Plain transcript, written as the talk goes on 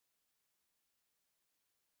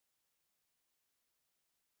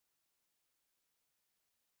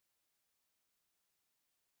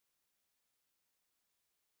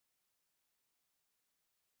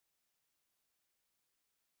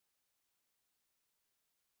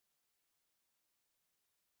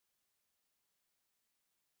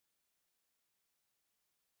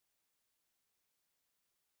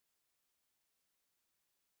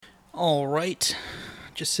All right,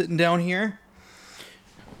 just sitting down here.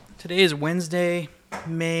 Today is Wednesday,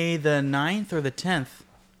 May the 9th or the 10th?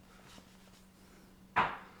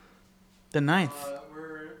 The 9th.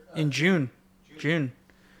 We're in June. June.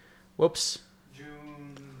 Whoops.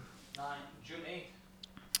 June 9th. June 8th.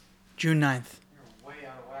 June 9th. You're way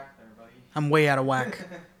out of whack there, buddy. I'm way out of whack.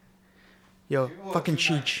 Yo, Oh, fucking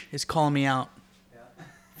June 9th. Cheech is calling me out. Yeah.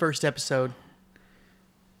 First episode.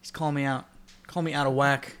 He's calling me out. Call me out of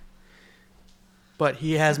whack. But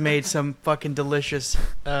he has made some fucking delicious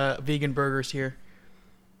vegan burgers here.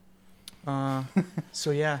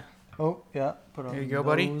 So yeah. Oh, yeah. Put on There you go,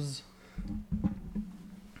 buddy. those.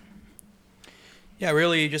 Yeah,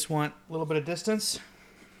 really, you just want a little bit of distance.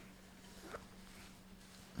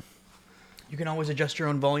 You can always adjust your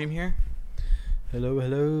own volume here. Hello,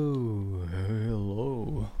 hello.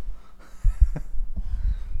 Hello.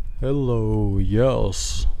 Hello,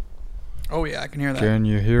 yes. Oh yeah, I can hear that. Can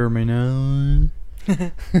you hear me now?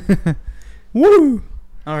 Woo!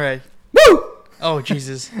 All right. Woo! Oh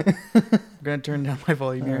Jesus. I'm gonna turn down my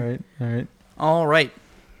volume here. Alright. All right.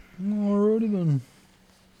 Alrighty then.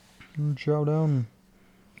 Chow down.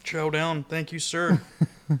 Chow down. Thank you, sir.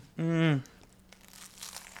 Freaking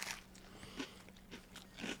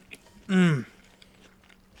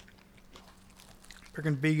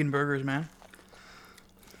vegan burgers, man.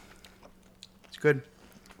 It's good.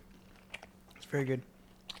 It's very good.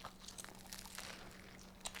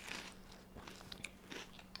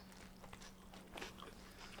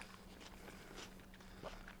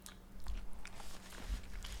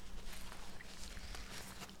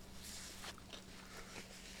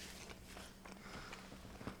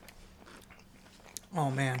 Oh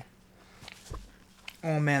man.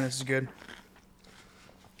 Oh man, this is good.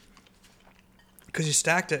 Because you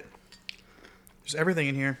stacked it. There's everything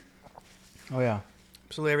in here. Oh yeah.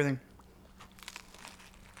 Absolutely everything.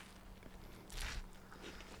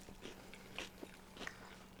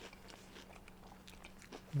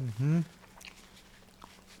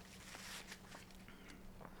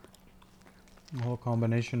 A whole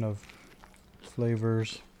combination of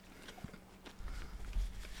flavors.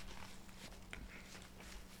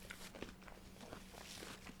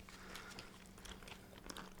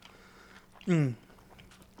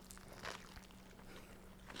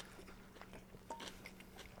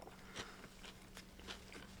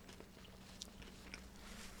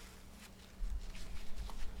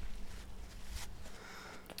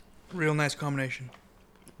 Real nice combination.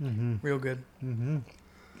 Real good.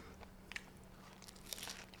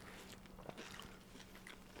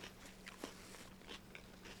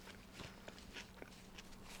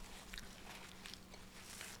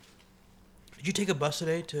 Did you take a bus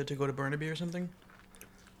today to go to Burnaby or something?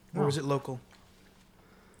 Or No. was it local?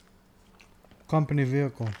 Company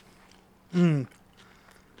vehicle.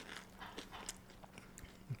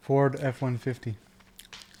 Ford F-150.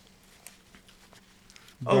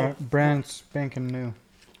 Oh. Brand spanking new.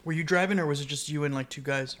 Were you driving or was it just you and like two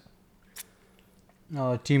guys?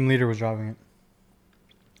 No, team leader was driving it.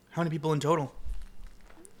 How many people in total?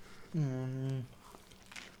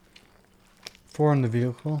 4 in the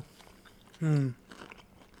vehicle.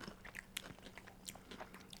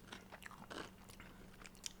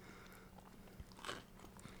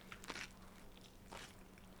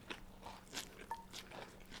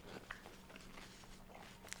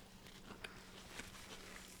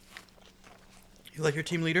 You like your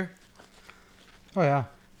team leader? Oh yeah.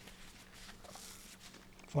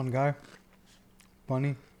 Fun guy.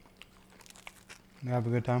 Funny. We have a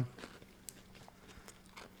good time.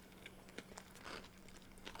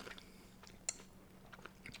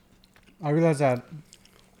 I realized that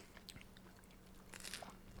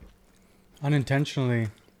unintentionally,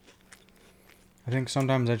 I think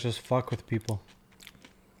sometimes I just fuck with people.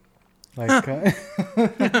 Like,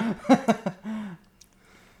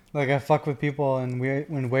 like I fuck with people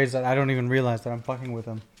in ways that I don't even realize that I'm fucking with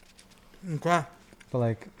them. Okay. But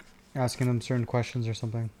like asking them certain questions or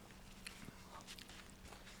something.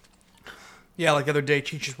 Yeah, like the other day,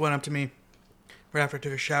 Cheech just went up to me right after I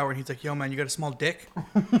took a shower, and he's like, "Yo, man, you got a small dick?"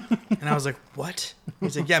 And I was like, "What?"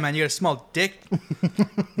 He's like, "Yeah, man, you got a small dick?"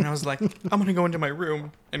 And I was like, "I'm gonna go into my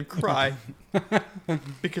room and cry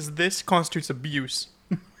because this constitutes abuse."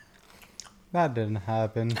 That didn't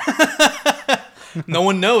happen. No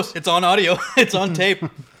one knows. It's on audio. It's on tape.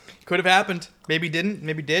 Could have happened. Maybe didn't.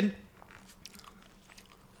 Maybe did.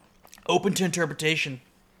 Open to interpretation.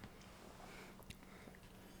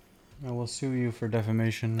 I will sue you for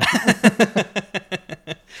defamation.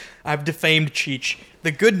 I've defamed Cheech.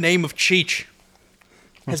 The good name of Cheech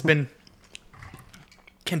has been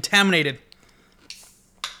contaminated.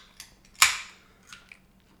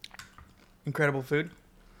 Incredible food.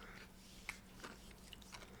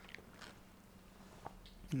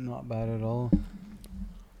 Not bad at all.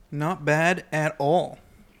 Not bad at all.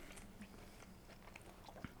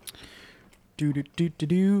 Do do do do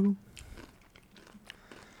do.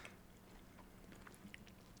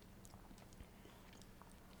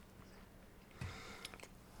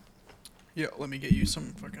 Yeah, let me get you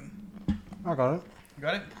some fucking. I got it. You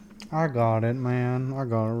got it? I got it, man. I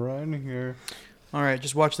got it right in here. All right,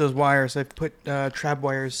 just watch those wires. I've put trap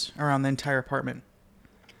wires around the entire apartment.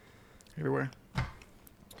 Everywhere.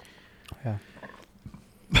 Yeah.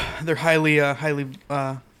 They're highly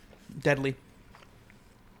deadly.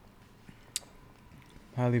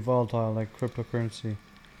 Highly volatile, like cryptocurrency.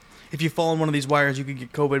 If you fall on one of these wires, you could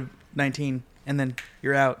get COVID-19, and then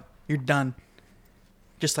you're out. You're done.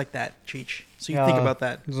 Just like that, Cheech. So you think about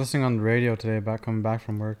that. I was listening on the radio today, coming back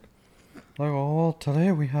from work. Like, oh, well,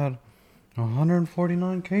 today we had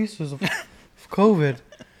 149 cases of COVID.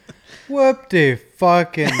 What the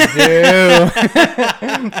fucking do?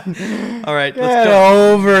 All right, Get let's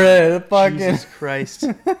go. over it. Fucking. Jesus Christ.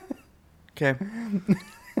 Okay.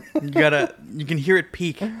 You can hear it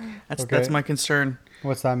peak. That's my concern.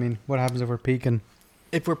 What's that mean? What happens if we're peaking?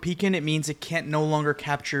 If we're peaking, it means it can't no longer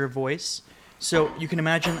capture your voice. So you can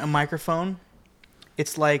imagine a microphone.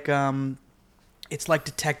 It's like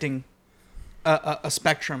detecting a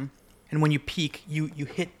spectrum, and when you peak, you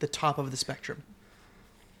hit the top of the spectrum.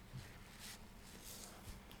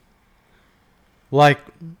 Like.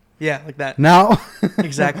 Yeah, like that. Now.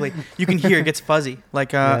 Exactly. You can hear it gets fuzzy.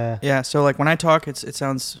 Like yeah. So like when I talk, it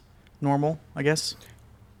sounds normal, I guess.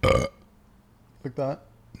 Like that.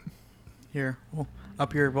 Here, we'll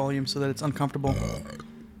up your volume so that it's uncomfortable.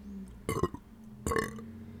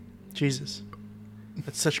 Jesus,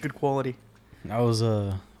 that's such good quality. That was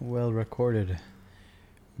well recorded.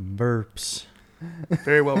 Burps.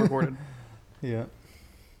 Very well recorded. Yeah.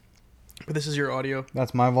 But this is your audio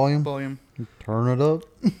That's my volume. Turn it up.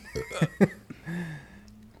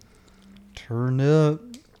 Turn it up.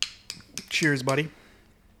 Cheers, buddy.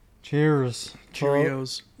 Cheers.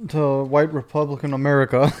 Cheerios. To white Republican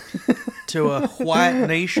America. To a white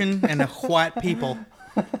nation and a white people.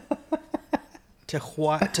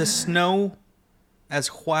 To snow as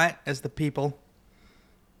white as the people.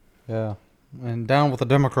 Yeah. And down with the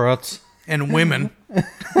Democrats. And women.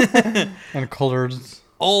 And coloreds.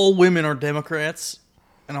 All women are Democrats.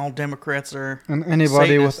 And all Democrats are And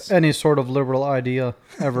anybody Satanists. with any sort of liberal idea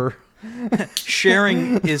ever.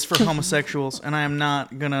 Sharing is for homosexuals, and I'm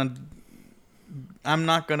not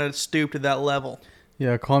gonna stoop to that level.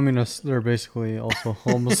 Yeah, communists, they're basically also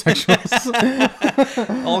homosexuals.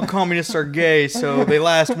 All communists are gay, so they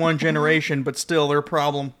last one generation, but still they're a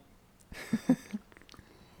problem.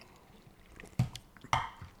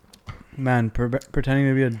 Man, pretending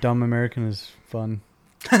to be a dumb American is fun.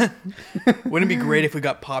 Wouldn't it be great if we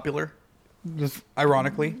got popular? Just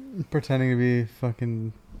Ironically, pretending to be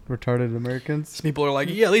fucking retarded Americans. some people are like,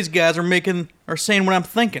 "Yeah, these guys are saying what I'm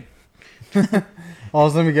thinking." All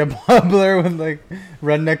of a sudden we get popular with like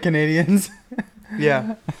redneck Canadians.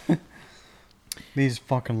 Yeah. These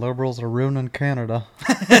fucking liberals are ruining Canada.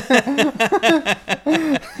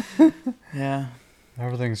 Yeah.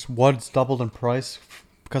 Everything's what's doubled in price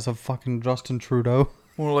because of fucking Justin Trudeau.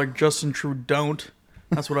 More like Justin Trudeau don't.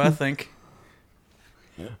 That's what I think.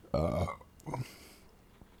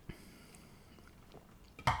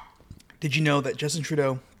 Did you know that Justin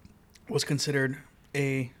Trudeau was considered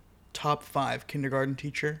a top 5 kindergarten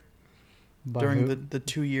teacher during the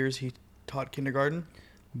 2 years he taught kindergarten?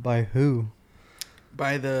 By who?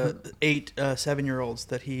 By the 8 7-year-olds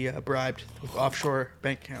that he bribed with offshore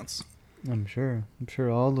bank accounts. I'm sure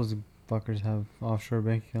all those fuckers have offshore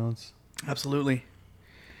bank accounts. Absolutely.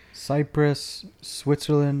 Cyprus,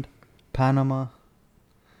 Switzerland, Panama.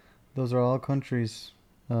 Those are all countries.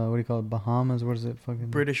 What do you call it? Bahamas? What is it? Fucking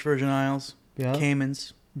British Virgin Isles. Yeah.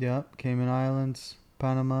 Caymans. Yeah. Cayman Islands,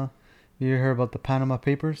 Panama. You hear about the Panama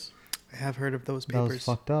Papers? I have heard of those That papers. was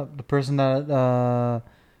fucked up. The person that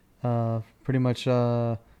pretty much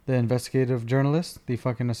the investigative journalist, they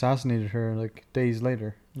fucking assassinated her like days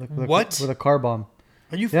later. What? With a car bomb.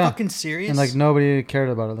 Are you Yeah. fucking serious? And like nobody cared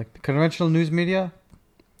about it. Like the conventional news media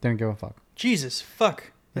didn't give a fuck. Jesus,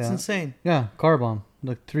 fuck. That's Yeah. insane. Yeah, car bomb.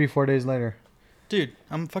 Like 3-4 days later. Dude,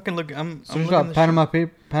 I'm fucking looking. I'm So we looking got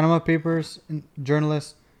Panama Papers,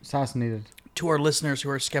 journalist assassinated. to our listeners who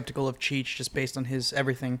are skeptical of Cheech just based on his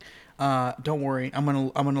everything. Don't worry. I'm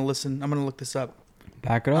gonna listen. I'm gonna look this up.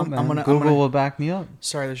 Back it up, man. I'm Google gonna- will back me up.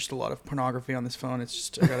 Sorry, there's just a lot of pornography on this phone. It's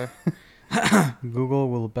just I gotta. Google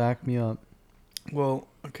will back me up. Well,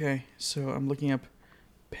 okay. So I'm looking up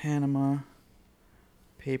Panama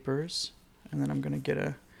Papers. And then I'm going to get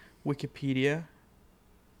a Wikipedia.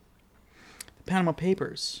 The Panama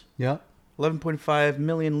Papers. Yeah. 11.5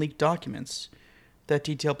 million leaked documents that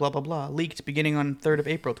detail blah, blah, blah. Leaked beginning on 3rd of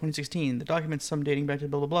April, 2016. The documents, some dating back to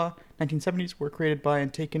blah, blah, blah, 1970s, were created by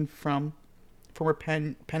and taken from former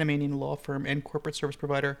Panamanian law firm and corporate service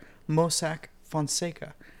provider Mossack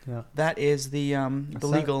Fonseca. Yeah. That is the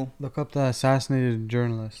legal... Look up the assassinated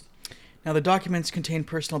journalist. Now, the documents contain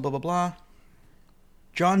personal blah, blah, blah.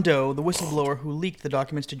 John Doe, the whistleblower who leaked the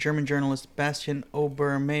documents to German journalist Bastian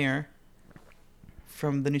Obermeier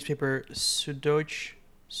from the newspaper Süddeutsche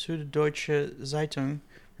Zeitung,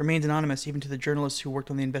 remains anonymous even to the journalists who worked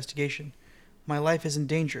on the investigation. My life is in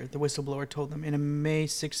danger, the whistleblower told them. In a May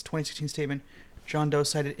 6, 2016 statement, John Doe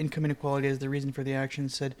cited income inequality as the reason for the action,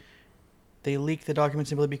 said, they leaked the documents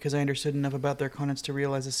simply because I understood enough about their contents to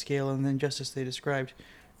realize the scale and the injustice they described.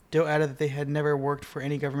 Doe added that they had never worked for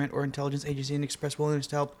any government or intelligence agency and expressed willingness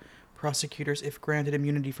to help prosecutors if granted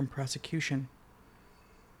immunity from prosecution.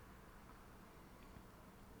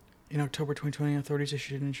 In October 2020, authorities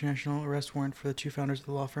issued an international arrest warrant for the two founders of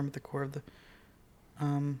the law firm at the core of the...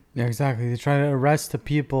 Yeah, exactly. They try to arrest the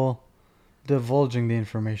people divulging the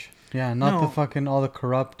information. Yeah, not the fucking all the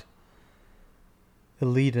corrupt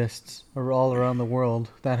elitists all around the world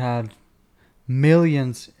that had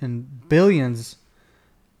millions and billions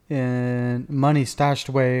in money stashed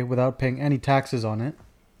away without paying any taxes on it.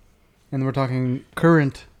 And we're talking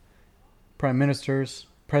current prime ministers,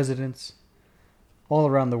 presidents, all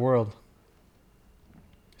around the world,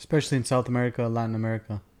 especially in South America, Latin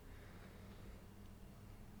America.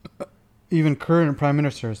 Even current prime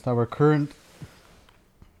ministers that were current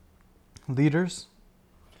leaders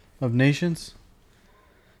of nations,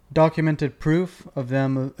 documented proof of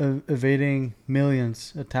them evading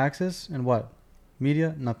millions of taxes, and what?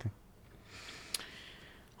 Media? Nothing.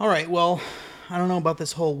 All right, well, I don't know about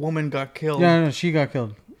this whole woman got killed. Yeah, no, she got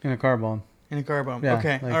killed in a car bomb. In a car bomb. Yeah,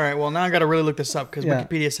 okay. like, all right. Well, now I got to really look this up because Yeah.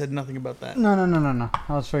 Wikipedia said nothing about that. No.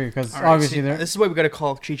 I'll show you because All right, obviously see, there. this is why we got to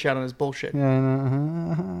call Cheech out on his bullshit. Yeah,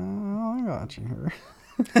 no, I got you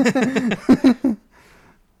here.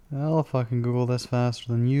 I'll fucking Google this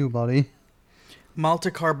faster than you, buddy.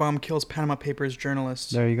 Malta car bomb kills Panama Papers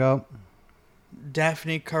journalist. There you go.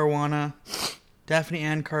 Daphne Ann Caruana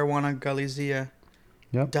Galizia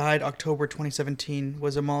Yep. died October 2017.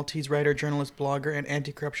 Was a Maltese writer, journalist, blogger, and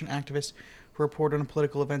anti-corruption activist who reported on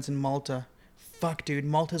political events in Malta. Fuck, dude.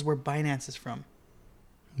 Malta's where Binance is from.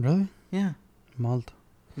 Really? Yeah. Malta.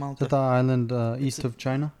 Is that Malta. the island east of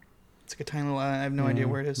China? It's like a tiny little... I have no idea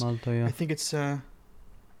where it is. Malta, yeah. I think it's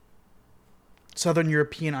Southern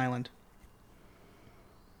European island.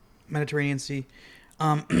 Mediterranean Sea.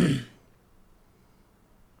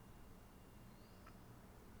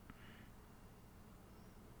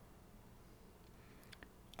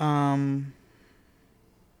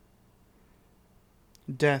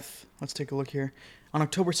 Death. Let's take a look here. On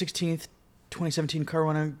October 16th, 2017,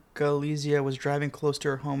 Caruana Galizia was driving close to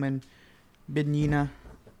her home in Bidnina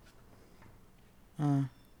when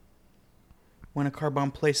a car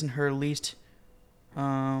bomb placed in her leased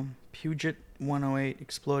Puget 108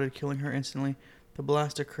 exploded, killing her instantly. The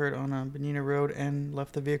blast occurred on a Bidnina road and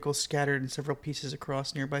left the vehicle scattered in several pieces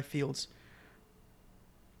across nearby fields.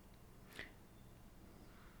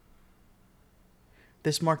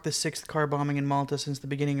 This marked the sixth car bombing in Malta since the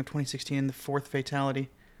beginning of 2016 and the fourth fatality.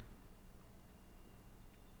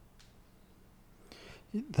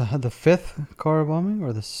 The fifth car bombing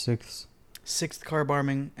or the sixth? Sixth car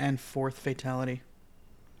bombing and fourth fatality.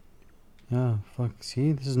 Yeah, fuck.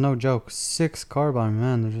 See, this is no joke. 6 car bombing,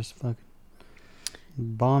 man. They're just fucking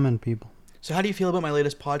bombing people. So how do you feel about my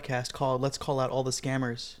latest podcast called Let's Call Out All the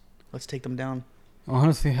Scammers? Let's take them down.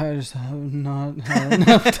 Honestly, I just have not had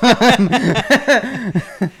enough time.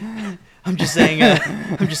 I'm just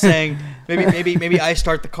saying. Maybe I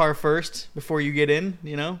start the car first before you get in.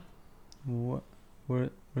 You know. What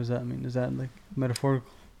does that mean? Is that like metaphorical?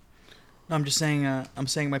 No, I'm just saying. I'm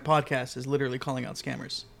saying my podcast is literally calling out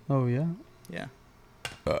scammers. Oh yeah. Yeah.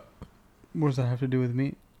 What does that have to do with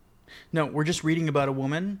me? No, we're just reading about a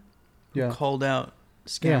woman who called out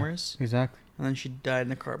scammers. Yeah, exactly. And then she died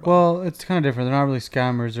in a car bomb. Well, it's kind of different. They're not really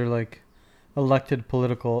scammers. They're like elected,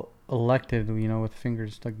 with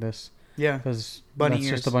fingers like this. Yeah. Because bunny that's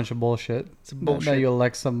ears. just a bunch of bullshit. It's bullshit. That you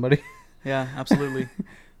elect somebody. Yeah, absolutely.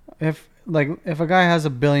 If a guy has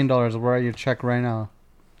 $1 billion, I'll write you a check right now.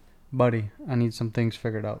 Buddy, I need some things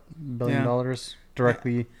figured out. $1 billion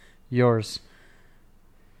directly yours.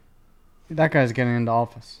 That guy's getting into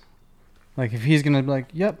office. Like, if he's gonna be like,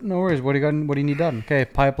 yep, no worries. What do you need done? Okay,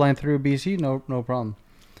 pipeline through BC, no problem.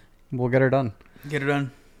 We'll get her done. Get her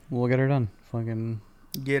done. We'll get her done. Fucking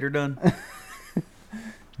get her done.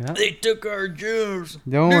 Yeah. They took our jobs.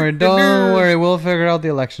 Don't worry. We'll figure out the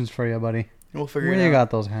elections for you, buddy. We'll figure it out. We got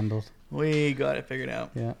those handled. We got it figured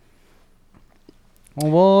out. Yeah. Well,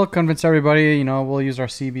 we'll convince everybody. You know, we'll use our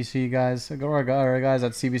CBC guys. Our guys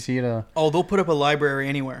at CBC to. Oh, they'll put up a library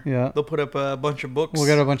anywhere. Yeah. They'll put up a bunch of books. We'll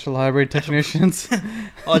get a bunch of library technicians.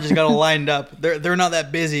 I just got it lined up. They're not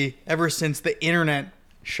that busy. Ever since the internet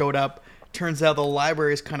showed up, turns out the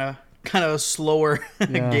library is kind of a slower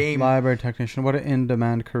game. Library technician. What an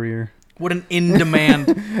in-demand career. What an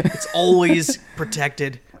in-demand. It's always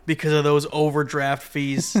protected because of those overdraft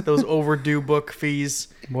fees, those overdue book fees.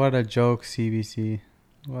 What a joke, CBC.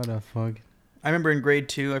 What a fuck. I remember in grade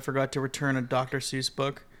 2, I forgot to return a Dr. Seuss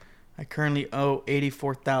book. I currently owe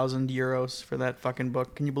 84,000 euros for that fucking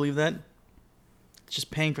book. Can you believe that? It's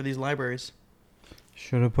just paying for these libraries.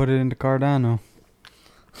 Should have put it into Cardano.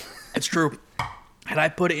 It's true. Had I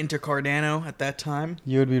put it into Cardano at that time,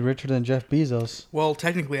 you would be richer than Jeff Bezos. Well,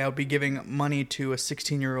 technically, I would be giving money to a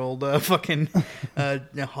 16-year-old fucking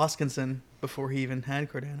Hoskinson before he even had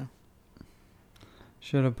Cardano.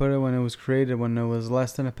 Should have put it when it was created, when it was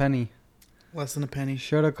less than a penny. Less than a penny.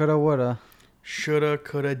 Shoulda, coulda, woulda. Shoulda,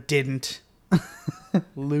 coulda, didn't.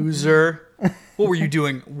 Loser. What were you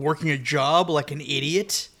doing? Working a job like an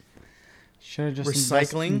idiot? Should have just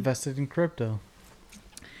invested in crypto.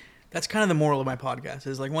 That's kind of the moral of my podcast.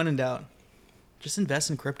 Is like, when in doubt, just invest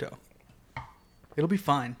in crypto. It'll be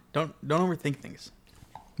fine. Don't overthink things.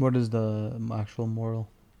 What is the actual moral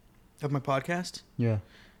of my podcast? Yeah.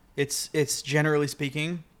 It's generally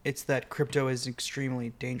speaking, it's that crypto is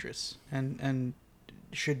extremely dangerous and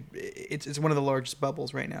it's one of the largest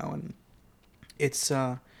bubbles right now, and it's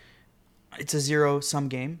a zero sum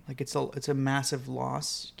game. Like it's a massive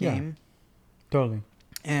loss game. Yeah, totally.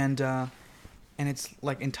 And it's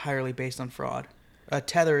like entirely based on fraud.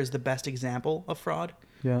 Tether is the best example of fraud.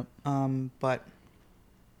 Yeah. But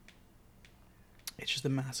it's just a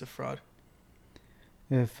massive fraud.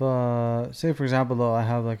 If say for example though, I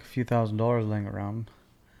have like a few $1,000s laying around,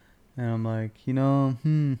 and I'm like,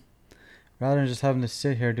 rather than just having to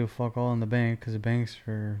sit here do fuck all in the bank, because the banks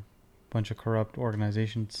are a bunch of corrupt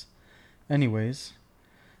organizations. Anyways,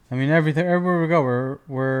 I mean everywhere we go,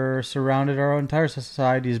 we're surrounded. Our entire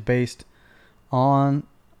society is based upon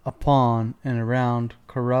and around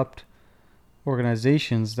corrupt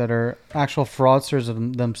organizations that are actual fraudsters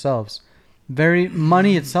of themselves.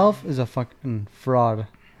 Money itself is a fucking fraud.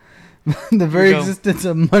 The very existence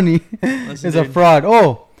of money is a fraud.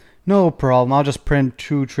 Oh, no problem. I'll just print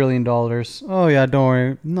 $2 trillion. Oh yeah, don't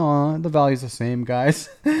worry. No, the value's the same, guys.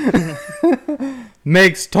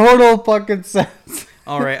 Makes total fucking sense.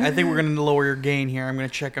 All right, I think we're gonna lower your gain here. I'm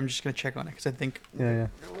just gonna check on it because I think. Yeah.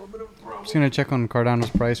 I'm just gonna check on Cardano's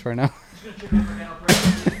price right now. Just gonna check on Cardano's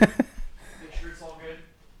price. Make sure it's all good.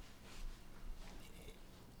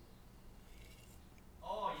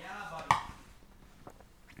 Oh yeah, buddy.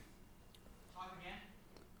 Talk again.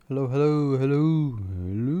 Hello. Give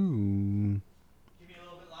me a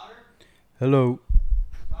little bit louder. Hello.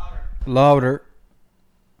 Louder.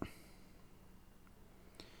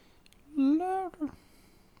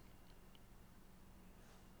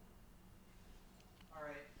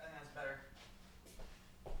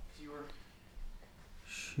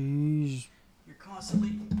 You're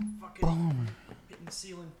constantly fucking hitting the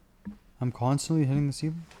ceiling. I'm constantly hitting the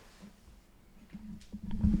ceiling?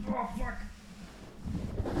 Oh, fuck.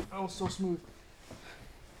 That was so smooth.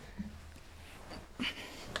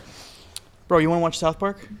 Bro, you want to watch South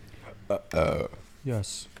Park?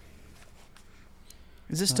 Yes.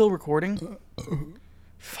 Is this still recording?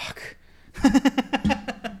 Fuck.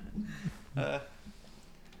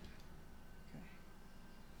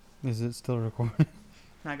 Is it still recording?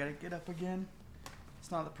 I gotta get up again.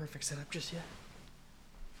 It's not the perfect setup just yet.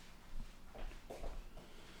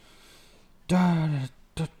 Do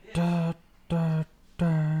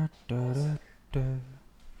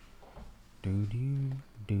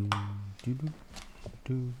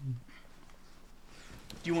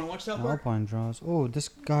you want to watch South Park? Alpine draws. Oh, this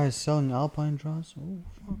guy is selling Alpine draws. Oh,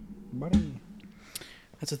 fuck, buddy.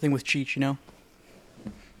 That's the thing with Cheech,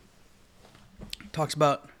 Talks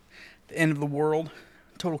about the end of the world,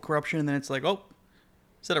 total corruption, and then it's like, oh,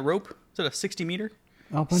 is that a rope? Is that a 60-meter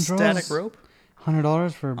Alpine static draws? rope?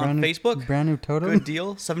 $100 for a on Facebook? Brand new Toto. Good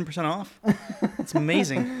deal, 7% off. It's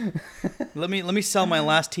amazing. Let me sell my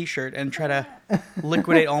last T-shirt and try to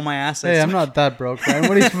liquidate all my assets. Hey, I'm not that broke, man.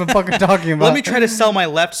 What are you fucking talking about? Let me try to sell my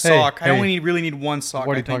left sock. Hey, I only really need one sock.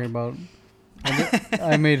 What are you talking about?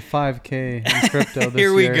 I made $5,000 in crypto this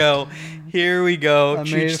Here we year. go. Here we go.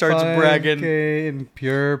 Cheech starts bragging. $5,000 in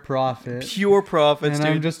pure profit. Pure profits, and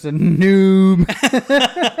dude. I'm just a noob.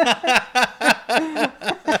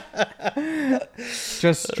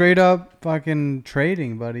 just straight up fucking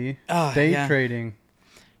trading, buddy. Day trading.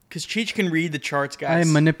 Because Cheech can read the charts, I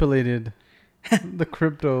guys. manipulated the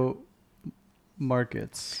crypto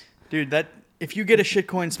markets. Dude, if you get a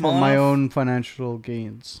shitcoin small for my enough, own financial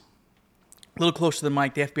gains. a little closer to the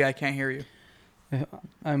mic, the FBI can't hear you.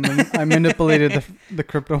 I manipulated the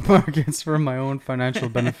crypto markets for my own financial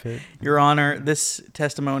benefit. Your Honor, this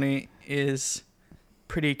testimony is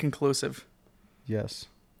pretty conclusive. Yes.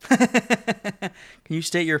 Can you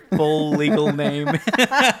state your full legal name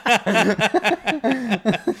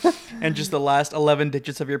and just the last 11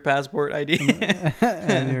 digits of your passport ID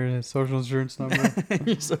and your social insurance number?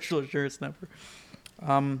 Your social insurance number.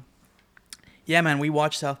 Yeah, man, we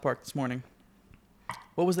watched South Park this morning.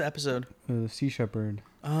 What was the episode? The Sea Shepherd.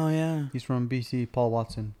 Oh, yeah. He's from BC. Paul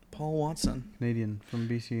Watson. Paul Watson. Canadian from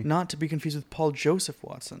BC. Not to be confused with Paul Joseph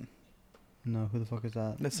Watson. No, who the fuck is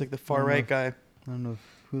that? That's like the far-right guy. I don't know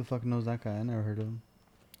who the fuck knows that guy. I never heard of him.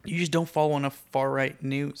 You just don't follow enough far-right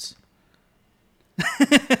news.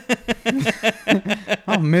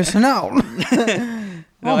 I'm missing out.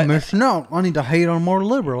 I'm missing out. I need to hate on more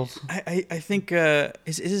liberals. I think,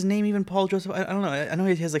 is his name even Paul Joseph? I don't know. I know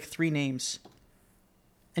he has like 3 names.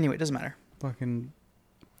 Anyway, it doesn't matter. Fucking,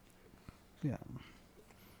 yeah.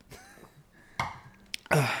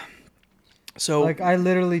 So, like, I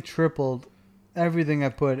literally tripled everything I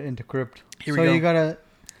put into crypto. Here we go.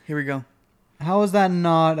 Here we go. How is that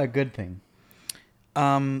not a good thing?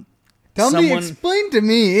 Explain to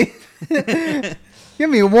me. Give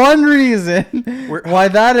me one reason why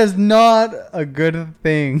that is not a good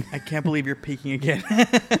thing. I can't believe you're peeking again.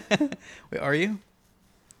 Wait, are you?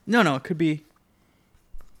 No, it could be.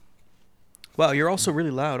 Wow, you're also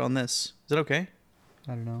really loud on this. Is that okay?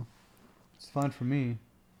 I don't know. It's fine for me.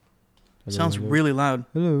 It sounds really loud.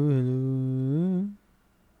 Hello.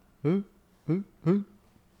 Who?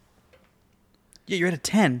 Yeah, you're at a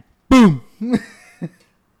 10. Boom.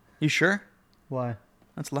 You sure? Why?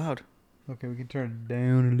 That's loud. Okay, we can turn it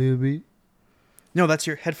down a little bit. No, that's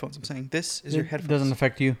your headphones. I'm saying this is your headphones. Doesn't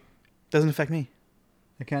affect you. Doesn't affect me.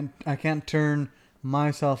 I can't turn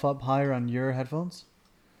myself up higher on your headphones.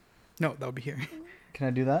 No, that would be here. Can I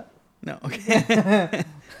do that? No. Okay.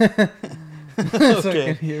 So I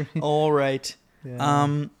can hear me. All right.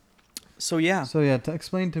 Yeah. So yeah.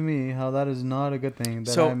 Explain to me how that is not a good thing.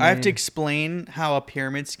 So I have to explain how a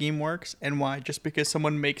pyramid scheme works and why just because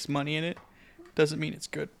someone makes money in it doesn't mean it's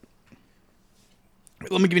good.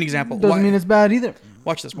 Let me give you an example. Doesn't mean it's bad either.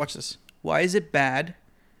 Watch this. Why is it bad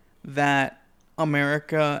that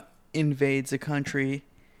America invades a country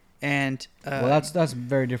and... well, that's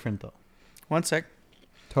very different, though. One sec.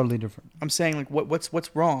 Totally different. I'm saying, like,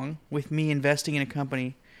 what's wrong with me investing in a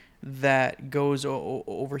company that goes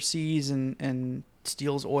overseas and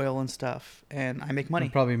steals oil and stuff, and I make money?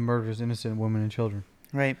 And probably murders innocent women and children.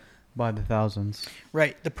 Right. By the thousands.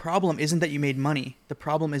 Right. The problem isn't that you made money. The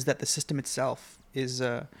problem is that the system itself is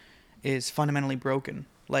fundamentally broken.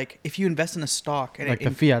 Like, if you invest in a stock... And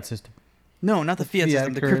the fiat system. No, not the fiat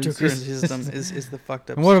system. The cryptocurrency system is the fucked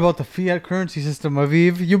up. And what about the fiat currency system,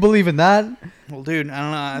 Aviv? You believe in that? Well, dude, I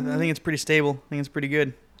don't know. I think it's pretty stable. I think it's pretty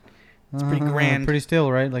good. It's pretty grand. Pretty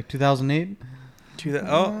stable, right? Like 2008?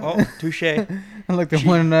 Touche. Like the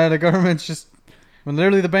one the government's just... When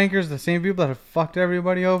literally the bankers, the same people that have fucked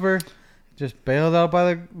everybody over, just bailed out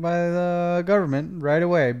by the government right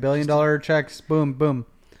away. $1 billion checks. Boom, boom.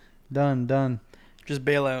 Done. Just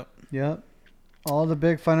bail out. Yep. All the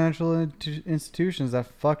big financial institutions that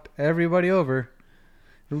fucked everybody over.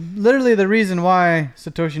 Literally the reason why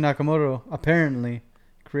Satoshi Nakamoto apparently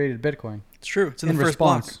created Bitcoin. It's true. It's in the first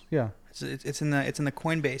block. Yeah. It's in the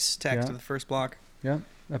Coinbase text of the first block. Yeah.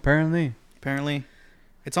 Apparently.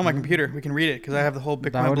 It's on my computer. We can read it because I have the whole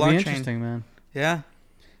Bitcoin blockchain. That would be interesting, man. Yeah.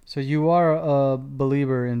 So you are a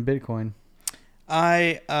believer in Bitcoin.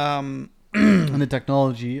 I and the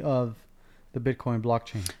technology of the Bitcoin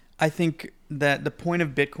blockchain. I think that the point of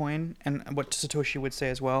Bitcoin, and what Satoshi would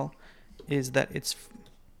say as well, is that it's...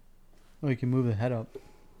 Oh, you can move the head up.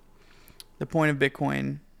 The point of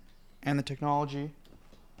Bitcoin and the technology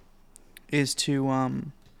is to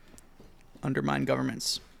undermine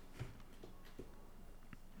governments.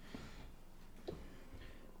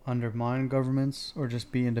 Undermine governments or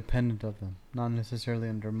just be independent of them, not necessarily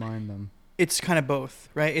undermine them. It's kind of both,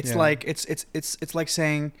 right? It's like it's like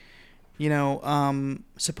saying, you know,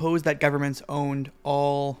 suppose that governments owned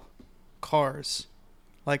all cars.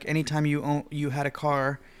 Like anytime you had a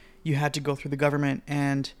car, you had to go through the government,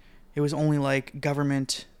 and it was only like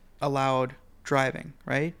government allowed driving,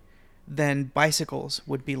 right? Then bicycles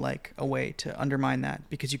would be like a way to undermine that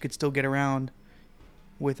because you could still get around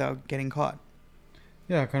without getting caught.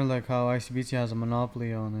 Yeah, kind of like how ICBC has a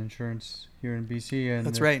monopoly on insurance here in BC, and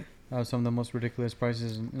That's right. have some of the most ridiculous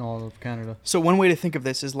prices in all of Canada. So one way to think of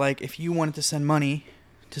this is like if you wanted to send money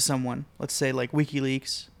to someone, let's say like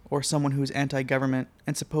WikiLeaks or someone who's anti-government,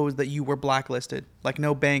 and suppose that you were blacklisted, like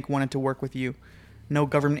no bank wanted to work with you, no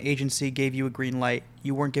government agency gave you a green light,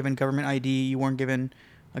 you weren't given government ID, you weren't given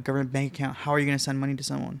a government bank account, how are you going to send money to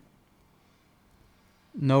someone?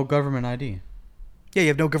 No government ID. Yeah, you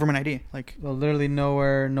have no government ID. Like, Well, literally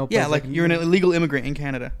nowhere, no place. yeah, like you're an illegal immigrant in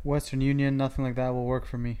Canada. Western Union, nothing like that will work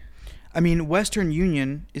for me. I mean, Western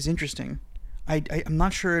Union is interesting. I'm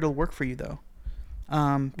not sure it'll work for you though,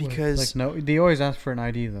 because Like no, they always ask for an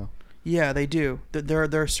ID though. yeah, they do.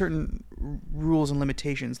 There are certain rules and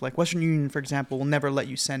limitations. Like Western Union, for example, will never let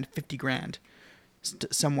you send 50 grand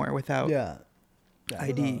somewhere without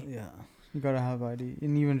ID. Yeah, you gotta have ID,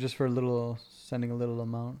 and even just for sending a little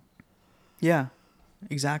amount. Yeah,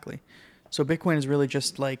 exactly. So Bitcoin is really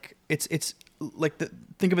just like it's like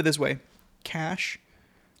think of it this way: cash,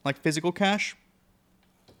 like physical cash,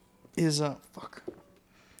 is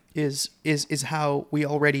is how we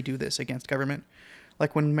already do this against government.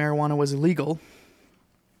 Like when marijuana was illegal,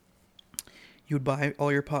 you would buy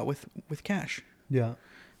all your pot with cash. Yeah.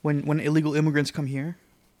 When illegal immigrants come here,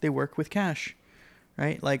 they work with cash,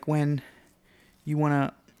 right? Like when you want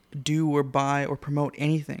to do or buy or promote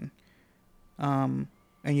anything, and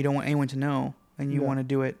you don't want anyone to know, and you want to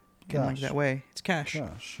do it in like that way, it's cash.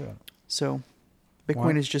 Yeah, sure. So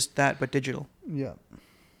Bitcoin is just that, but digital. Yeah.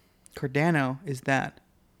 Cardano is that,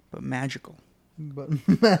 but magical. But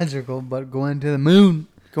magical, but going to the moon.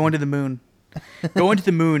 Going to the moon. Going to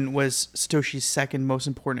the moon was Satoshi's second most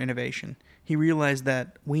important innovation. He realized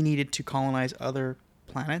that we needed to colonize other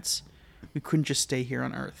planets. We couldn't just stay here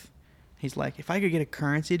on Earth. He's like, if I could get a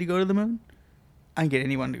currency to go to the moon, I can get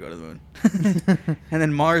anyone to go to the moon. And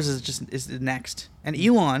then Mars is the next. And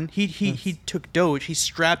Elon, he took Doge, he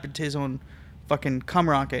strapped it to his own fucking cum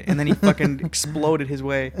rocket, and then he fucking exploded his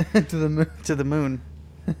way to the moon.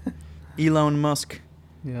 Elon Musk.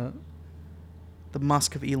 Yeah. The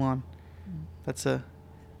Musk of Elon. That's a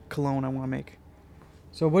cologne I want to make.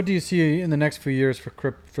 So what do you see in the next few years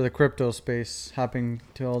for the crypto space happening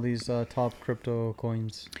to all these top crypto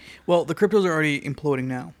coins? Well, the cryptos are already imploding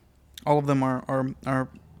now. All of them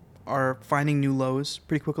are finding new lows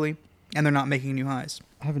pretty quickly, and they're not making new highs.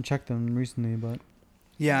 I haven't checked them recently, but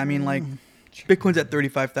yeah, I mean, like Bitcoin's at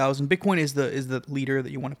 35,000. Bitcoin is the leader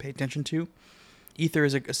that you want to pay attention to. Ether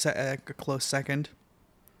is a close second,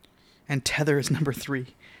 and Tether is number 3,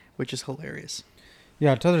 which is hilarious.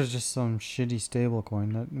 Yeah, Tether's just some shitty stable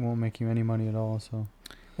coin that won't make you any money at all. So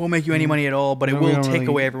won't make you any money at all, but it will take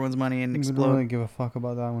away everyone's money and explode. I don't really give a fuck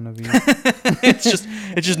about that one of you. It's just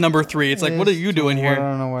number 3. It's like, what are you doing here? I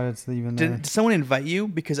don't know why it's even there. Did someone invite you?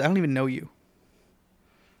 Because I don't even know you.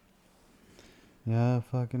 Yeah,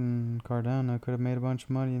 fucking Cardano could have made a bunch of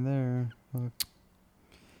money there. Fuck.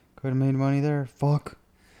 Could have made money there. Fuck.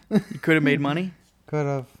 You could have made money? Could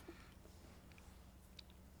have.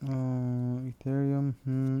 Ethereum.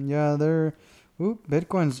 Yeah,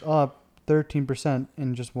 Bitcoin's up 13%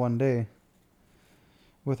 in just one day.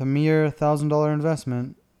 With a mere $1,000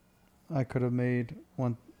 investment, I could have made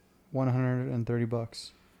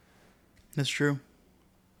 $130. That's true.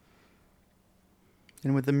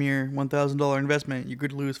 And with a mere $1,000 investment, you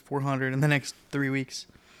could lose $400 in the next 3 weeks.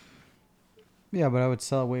 Yeah, but I would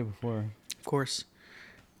sell way before. Of course.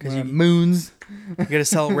 Because you moons. You got to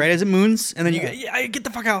sell it right as it moons, and then you get the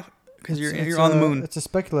fuck out because you're on the moon. It's a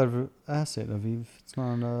speculative asset, Aviv. It's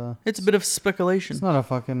not it's a bit of speculation. It's not a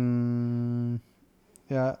fucking.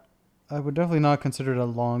 Yeah, I would definitely not consider it a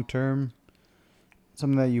long term.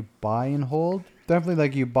 Something that you buy and hold. Definitely,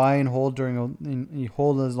 like you buy and hold you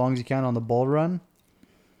hold as long as you can on the bull run.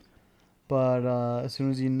 But as soon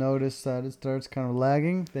as you notice that it starts kind of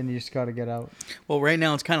lagging, then you just got to get out. Well, right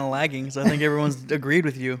now it's kind of lagging, so I think everyone's agreed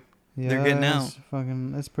with you. Yeah, they're getting out.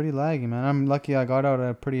 It's pretty laggy, man. I'm lucky I got out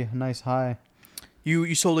at a pretty nice high.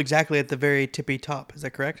 You sold exactly at the very tippy top. Is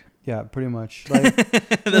that correct? Yeah, pretty much. Like,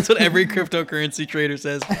 that's what every cryptocurrency trader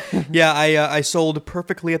says. Yeah, I sold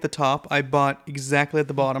perfectly at the top. I bought exactly at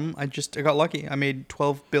the bottom. I got lucky. I made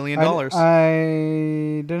 $12 billion.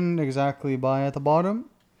 I didn't exactly buy at the bottom.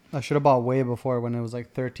 I should have bought way before when it was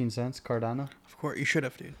like 13 cents, Cardano. Of course, you should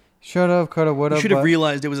have, dude. Should have, could have, would have. You should have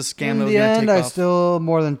realized it was a scam that was going to take off. In the end, I still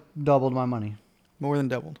more than doubled my money. More than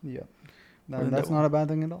doubled? Yeah. That's not a bad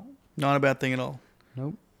thing at all. Not a bad thing at all.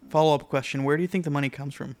 Nope. Follow-up question. Where do you think the money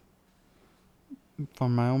comes from?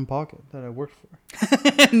 From my own pocket that I worked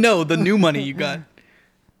for. No, the new money you got.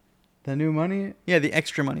 The new money? Yeah, the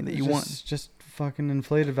extra money that you want. Just fucking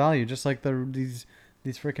inflated value. Just like these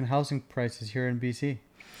these freaking housing prices here in BC.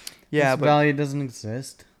 Yeah, this but value doesn't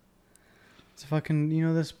exist. It's fucking,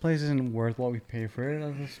 this place isn't worth what we pay for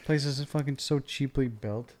it. This place is fucking so cheaply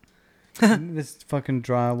built. This fucking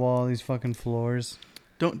drywall, these fucking floors.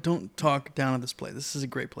 don't talk down on this place. This is a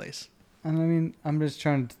great place. And I mean, I'm just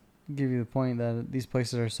trying to give you the point that these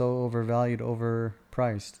places are so overvalued,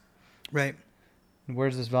 overpriced. Right. And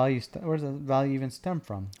where's this value? Where's the value even stem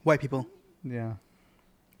from? White people. Yeah,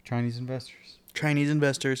 Chinese investors. Chinese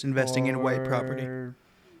investors investing in white property.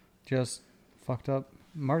 Just fucked up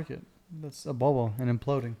market. That's a bubble and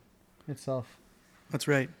imploding itself. That's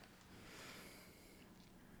right.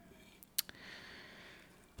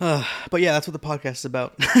 But yeah, that's what the podcast is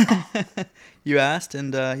about. You asked,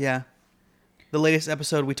 and yeah. The latest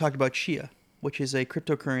episode, we talked about Chia, which is a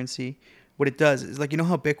cryptocurrency. What it does is, like, you know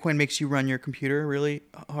how Bitcoin makes you run your computer really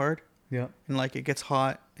hard? Yeah. And, like, it gets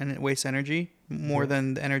hot and it wastes energy more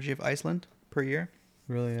than the energy of Iceland per year.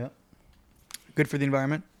 Really, yeah. Good for the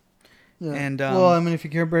environment. Yeah. And well, I mean, if you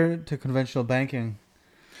compare it to conventional banking,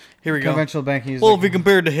 here we go. Conventional banking is well, if we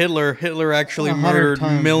compare it to Hitler actually murdered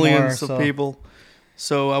millions more, of people.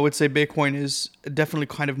 So I would say Bitcoin is definitely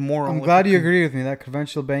kind of moral. I'm glad you agree with me that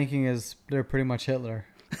conventional banking they're pretty much Hitler.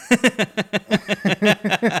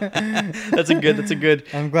 That's a good.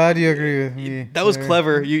 I'm glad you agree with me. That was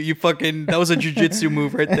clever. You fucking, that was a jujitsu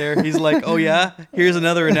move right there. He's like, oh yeah, here's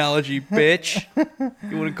another analogy, bitch.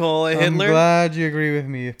 You want to call it Hitler? I'm glad you agree with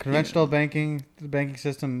me. Conventional banking, the banking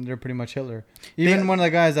system, they're pretty much Hitler. Even one of the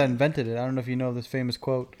guys that invented it. I don't know if you know this famous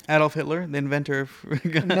quote. Adolf Hitler, the inventor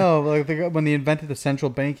of... No, like when they invented the central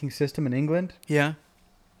banking system in England. Yeah.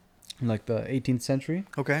 In like the 18th century.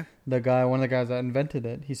 Okay. One of the guys that invented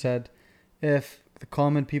it, he said, if the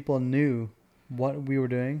common people knew what we were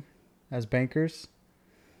doing as bankers,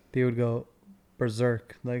 they would go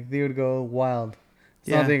berserk. Like, they would go wild. It's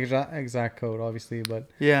not the exact code, obviously, but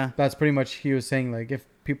yeah, that's pretty much, he was saying, like, if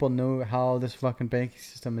people knew how this fucking banking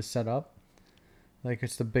system is set up, like,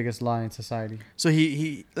 it's the biggest lie in society. So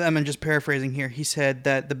I'm just paraphrasing here. He said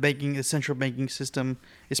that the central banking system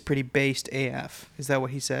is pretty based AF. Is that what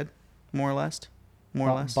he said? More or less?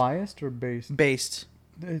 Biased or based? Based.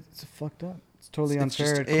 It's fucked up. It's totally It's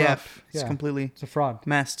unfair. just AF. It's completely... It's a fraud.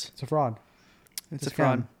 Messed. It's a fraud. It's a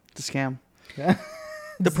fraud. It's a scam. Yeah.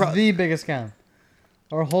 It's the biggest scam.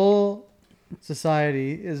 Our whole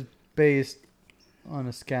society is based on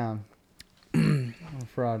a scam. On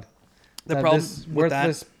fraud. The problem with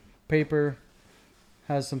worthless paper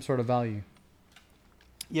has some sort of value.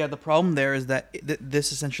 Yeah, the problem there is that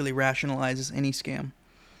this essentially rationalizes any scam.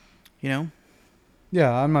 You know?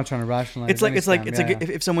 Yeah, I'm not trying to rationalize. It's like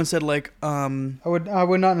if someone said like I would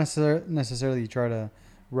not necessarily try to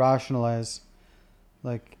rationalize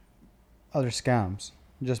like other scams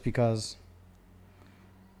just because.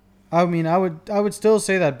 I mean, I would still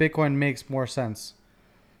say that Bitcoin makes more sense.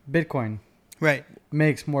 Bitcoin, right,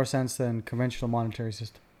 makes more sense than conventional monetary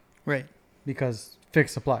system. Right. Because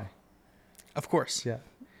fixed supply. Of course. Yeah.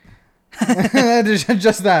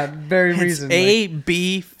 Just that very reason. A, like,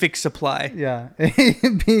 B, fixed supply. Yeah. A,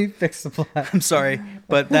 B, fixed supply. I'm sorry,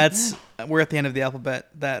 but we're at the end of the alphabet.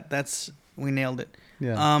 We nailed it.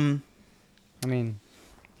 Yeah. I mean,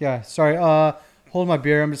 yeah. Sorry. Hold my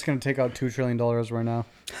beer. I'm just gonna take out $2 trillion right now.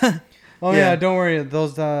 Oh yeah. Don't worry.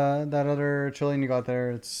 Those that other trillion you got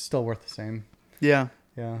there, it's still worth the same. Yeah.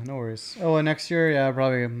 Yeah. No worries. Oh, and next year, yeah,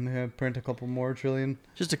 probably print a couple more trillion.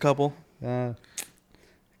 Just a couple.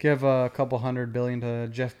 Give a couple $100 billion to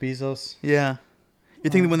Jeff Bezos. Yeah. You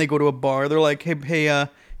think that when they go to a bar, they're like,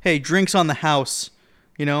 hey, drinks on the house.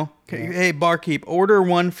 You know? Yeah. Hey, barkeep, order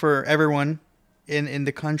one for everyone in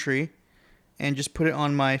the country and just put it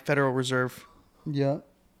on my Federal Reserve. Yeah.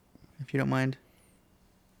 If you don't mind.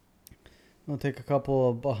 I'll take a couple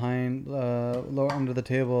of behind, lower under the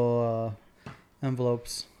table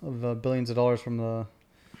envelopes of billions of dollars from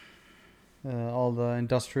all the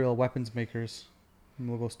industrial weapons makers. And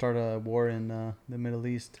we'll go start a war in the Middle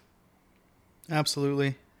East.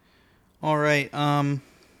 Absolutely. All right.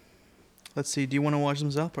 Let's see. Do you want to watch some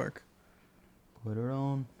South Park? Put it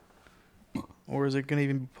on. Or is it going to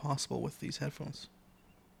even be possible with these headphones?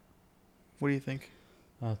 What do you think?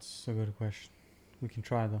 That's a good question. We can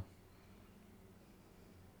try though.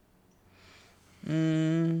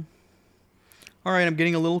 All right. I'm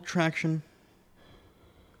getting a little traction.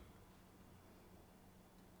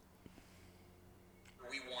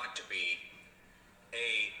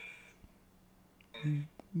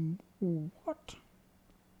 What?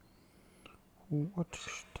 What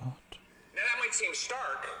is that? Now that might seem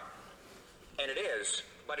stark, and it is,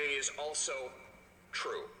 but it is also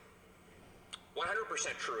true.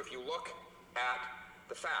 100% true if you look at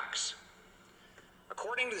the facts.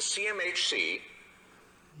 According to the CMHC,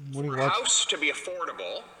 What do you for a watch? house to be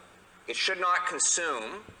affordable, it should not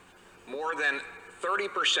consume more than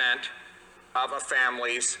 30% of a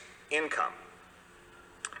family's income.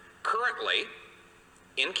 Currently,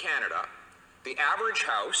 in Canada, the average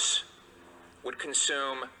house would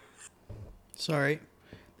consume Sorry.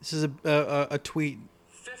 This is a tweet.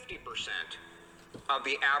 50% of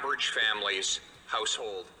the average family's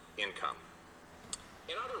household income.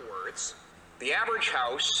 In other words, the average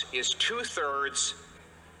house is 2/3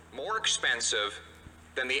 more expensive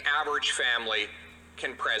than the average family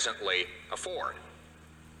can presently afford.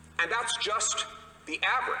 And that's just the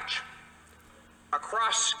average.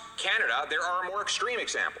 Across Canada, there are more extreme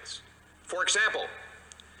examples. For example,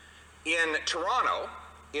 in Toronto,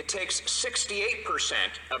 it takes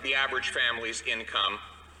 68% of the average family's income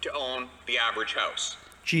to own the average house.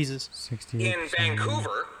 Jesus. 68. In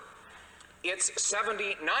Vancouver, it's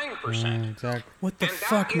 79%. Exactly. What the And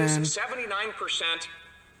fuck, that man? is 79%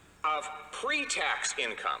 of pre-tax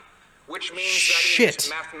income, which means that Shit. it is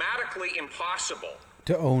mathematically impossible,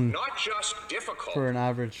 To own not just difficult, for an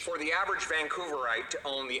average. for the average Vancouverite to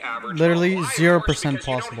own the average Literally home. Why, of 0% course, because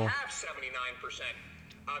possible. You don't have 79%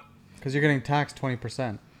 of Because you're getting taxed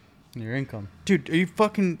 20% on your income. Dude, are you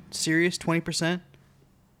fucking serious? 20%?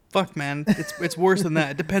 Fuck, man. It's worse than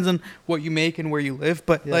that. It depends on what you make and where you live,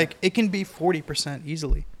 but Yeah. like it can be 40%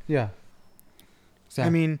 easily. Yeah. Exactly. I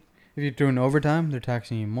mean, if you're doing overtime, they're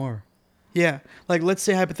taxing you more. yeah. Like let's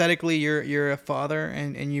say hypothetically you're a father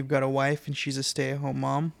and you've got a wife and she's a stay-at-home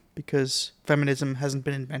mom because feminism hasn't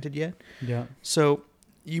been invented yet. Yeah. So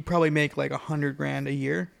you probably make like $100,000 a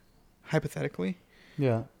year, hypothetically,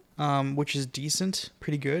 Yeah. which is decent,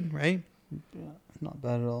 pretty good, right? Not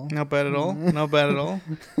bad at all. Not bad at all. Not bad at all.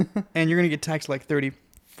 And you're gonna get taxed like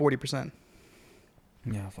 30-40%.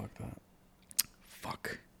 Yeah, fuck that.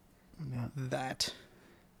 Fuck Yeah. that.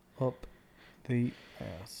 Up the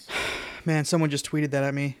ass. Man, someone just tweeted that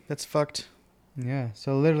at me. That's fucked. Yeah,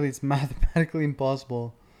 so literally it's mathematically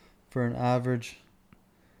impossible for an average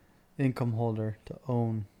income holder to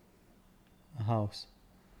own a house.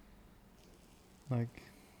 Like,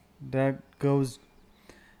 there goes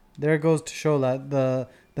to show that the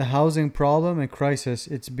housing problem and crisis,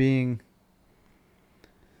 it's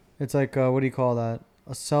like, what do you call that?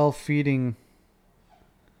 A self-feeding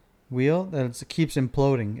wheel that keeps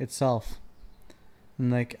imploding itself. And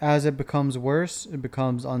like, as it becomes worse, it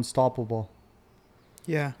becomes unstoppable.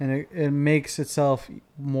 Yeah. And it makes itself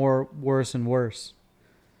more worse and worse.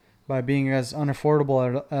 By being as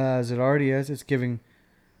unaffordable as it already is, it's giving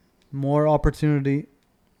more opportunity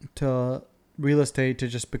to real estate to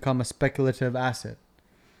just become a speculative asset.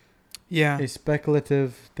 Yeah. A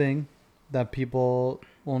speculative thing that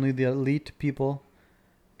only the elite people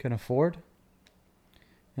can afford.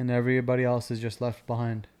 And everybody else is just left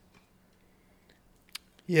behind.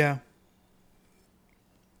 Yeah.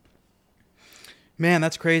 Man,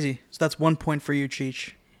 that's crazy. So that's 1 point for you,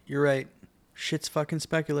 Cheech. You're right. Shit's fucking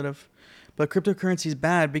speculative. But cryptocurrency is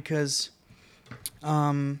bad because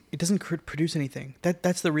it doesn't produce anything.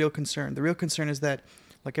 That's the real concern. The real concern is that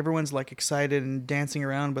like everyone's like excited and dancing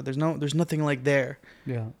around, but there's nothing like there.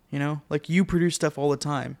 Yeah. You know? Like you produce stuff all the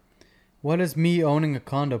time. What does me owning a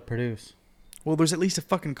condo produce? Well, there's at least a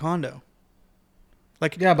fucking condo.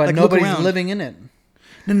 Like Yeah, but like, look nobody's around. living in it.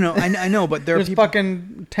 No, I know, but there are There's people.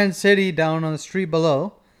 fucking Tent City down on the street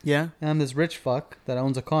below. Yeah, And I'm this rich fuck that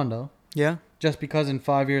owns a condo. yeah. Just because in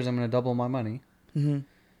 5 years I'm going to double my money. Mm-hmm.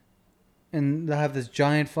 And I have this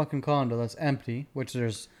giant fucking condo that's empty, which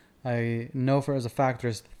I know for as a fact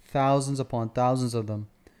there's thousands upon thousands of them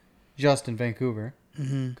just in Vancouver.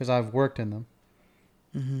 Because I've worked in them.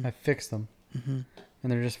 Mm-hmm. I fixed them. And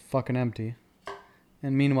they're just fucking empty.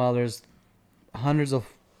 And meanwhile there's hundreds of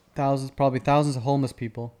thousands, probably thousands of homeless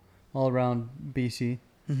people all around BC.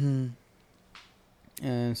 Mm-hmm.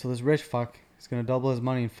 And so this rich fuck is going to double his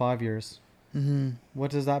money in 5 years. Mm-hmm.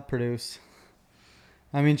 What does that produce?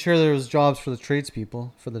 I mean, sure, there was jobs for the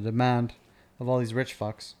tradespeople, for the demand of all these rich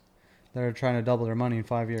fucks that are trying to double their money in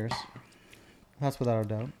 5 years. That's without a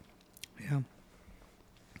doubt. Yeah.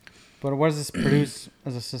 But what does this produce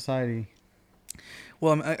as a society?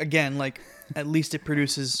 Well, again, like at least it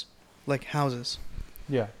produces like houses.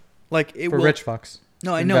 Yeah. Like it For will, rich fucks.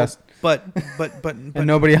 No, I invest. know, but And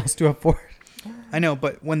nobody else to afford. I know,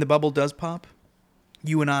 but when the bubble does pop,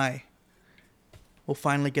 you and I will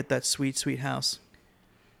finally get that sweet, sweet house.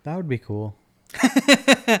 That would be cool.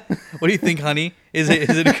 What do you think, honey? Is it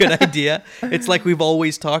a good idea? It's like we've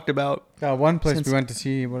always talked about. One place Since- we went to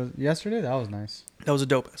see yesterday, that was nice. That was a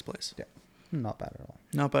dope ass place. Not bad at all.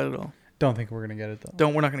 Not bad at all. Don't think we're going to get it, though.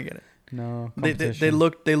 We're not gonna get it. No. They Competition.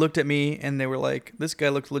 looked at me and they were like, "This guy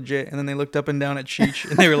looks legit." And then they looked up and down at Cheech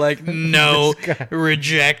and they were like, "No,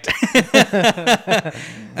 reject." And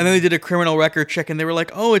then they did a criminal record check and they were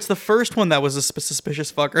like, "Oh, it's the first one that was a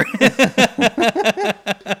suspicious fucker."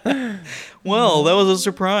 Well, that was a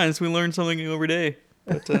surprise. We learned something new every day.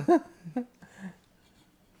 But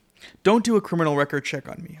don't do a criminal record check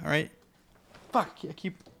on me, all right? Fuck! I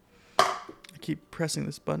keep pressing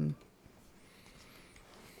this button.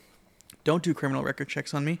 Don't do criminal record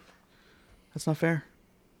checks on me. That's not fair.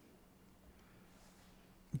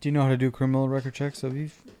 Do you know how to do criminal record checks,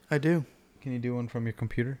 Aviv? I do. Can you do one from your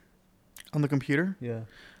computer? On the computer? Yeah.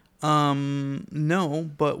 No,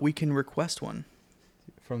 but we can request one.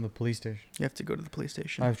 From the police station. You have to go to the police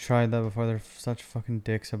station. I've tried that before. They're such fucking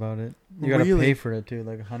dicks about it. You gotta Really? pay for it too,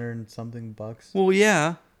 like $100 and something bucks. Well,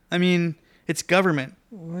 yeah. I mean, it's government.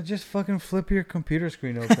 Well, just fucking flip your computer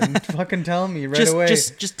screen open. Fucking tell me right away.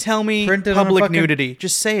 Just tell me Print it on a public fucking- nudity.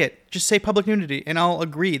 Just say it. Just say public nudity, and I'll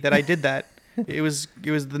agree that I did that. It was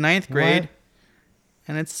the 9th grade,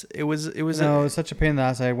 and it was. No, it was such a pain in the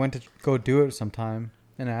ass. I went to go do it sometime,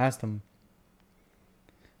 and I asked them,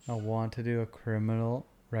 I want to do a criminal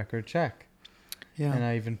record check. Yeah. And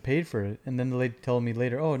I even paid for it. And then the lady told me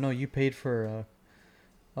later, oh, no, you paid for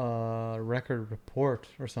a record report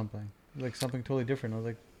or something. Like something totally different. I was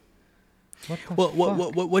like, what the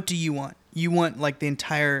fuck? What do you want? You want like the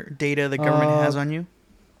entire data the government has on you?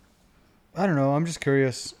 I don't know. I'm just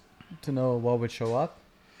curious to know what would show up,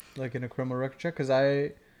 like in a criminal record check, because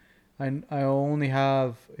I only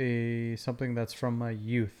have something that's from my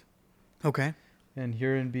youth. Okay. And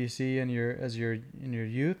here in BC, and you're in your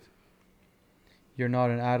youth, you're not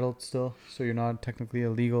an adult still, so you're not technically a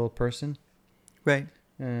legal person, Right.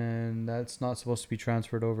 and that's not supposed to be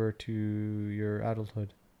transferred over to your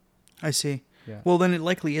adulthood. I see. Yeah. Well, then it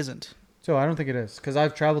likely isn't. So I don't think it is, because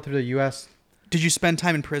I've traveled through the U.S. Did you spend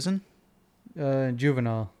time in prison?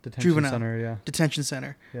 Juvenile detention center. Yeah. Detention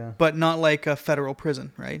center. Yeah. But not like a federal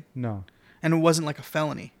prison, right? No. And it wasn't like a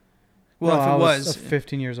felony. Well, No, if it I was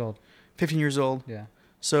 15 years old. 15 years old. Yeah.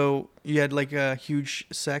 So you had like a huge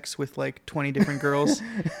sex with like 20 different girls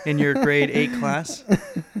in your grade 8 class?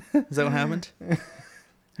 Is that what happened?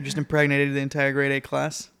 You just impregnated the entire grade 8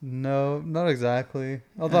 class? No, not exactly.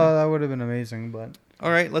 Although that would have been amazing, but All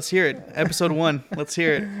right, let's hear it. Episode 1. Let's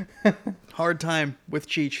hear it. Hard time with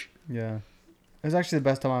Cheech. yeah. It was actually the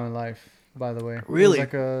best time of my life, by the way. Really?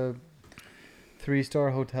 It was like a 3-star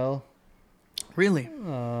hotel. Really? With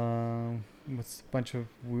a bunch of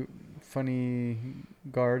funny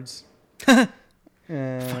guards.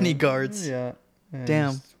 Funny guards. Yeah. And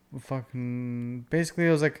Damn. just fucking. Basically,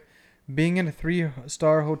 it was like being in a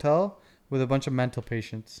 3-star hotel with a bunch of mental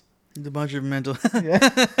patients. A bunch of mental. Yeah.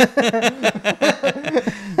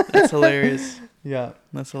 That's hilarious. Yeah.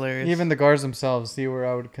 That's hilarious. Even the guards themselves, see where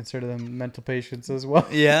I would consider them mental patients as well.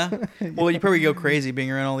 Yeah? Well, you probably go crazy being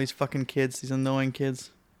around all these fucking kids, these annoying kids.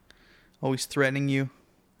 Always threatening you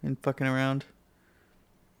and fucking around.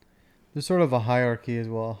 There's sort of a hierarchy as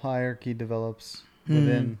well. Hierarchy develops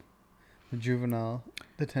within the juvenile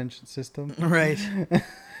detention system. Right.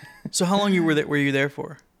 So how long were you there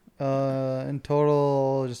for? In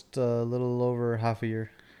total, just a little over half a year.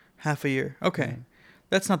 Half a year. Okay. Yeah.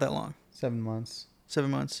 That's not that long. 7 months.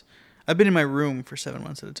 7 months. I've been in my room for 7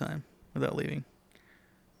 months at a time without leaving.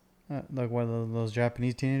 Like one of those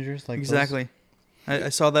Japanese teenagers? Like Exactly. I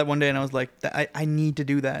saw that one day and I was like, I need to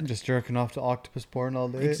do that. just jerking off to octopus porn all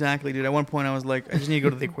day. Exactly, dude. At one point I was like, I just need to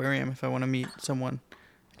go to the aquarium if I want to meet someone.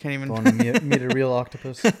 I can't even. Want to meet a real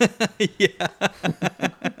octopus. Yeah.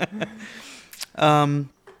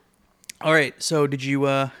 All right. So did you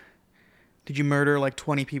murder like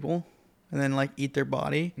 20 people and then like eat their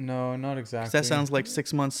body? No, not 'Cause exactly. that sounds like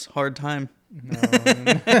 6 months hard time. No.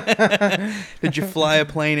 Did you fly a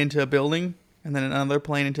plane into a building and then another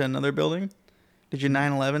plane into another building? Did you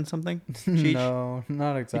 9/11 something? Cheech? No,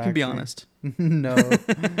 not exactly. You can be honest. No.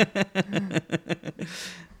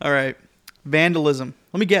 All right. Vandalism.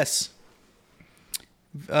 Let me guess.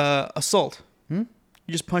 Assault. Hmm?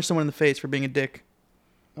 You just punched someone in the face for being a dick.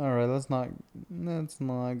 All right, let's not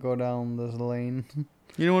go down this lane.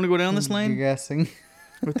 You don't want to go down this lane Guessing.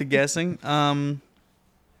 with the guessing? I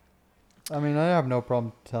mean, I have no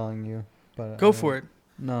problem telling you, but Go for it.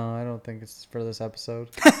 No, I don't think it's for this episode.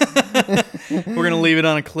 We're going to leave it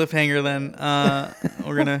on a cliffhanger then.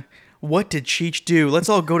 What did Cheech do? Let's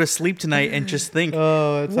all go to sleep tonight and just think.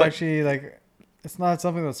 Oh, it's What? actually like, it's not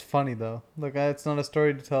something that's funny though. Like, it's not a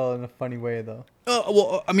story to tell in a funny way though. Oh,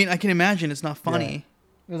 well, I mean, I can imagine it's not funny.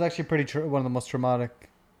 It was actually one of the most traumatic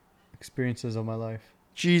experiences of my life.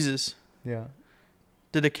 Jesus. Yeah.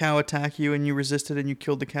 Did a cow attack you and you resisted and you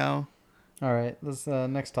killed the cow? All right. Let's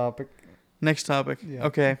next topic. Next topic. Yeah.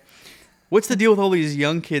 Okay. What's the deal with all these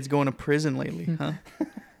young kids going to prison lately, huh?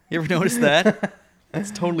 You ever notice that? It's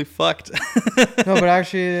totally fucked. No, but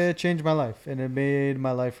actually, it changed my life, and it made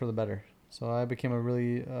my life for the better. So I became a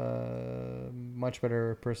really much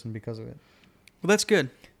better person because of it. Well, that's good.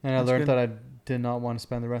 And That's I learned good. that I did not want to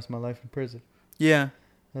spend the rest of my life in prison Yeah,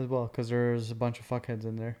 as well, because there's a bunch of fuckheads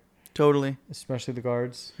in there, totally. especially the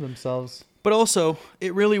guards themselves. But also,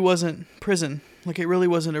 it really wasn't prison. Like, it really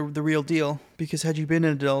wasn't the real deal. Because had you been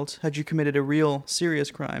an adult, had you committed a real serious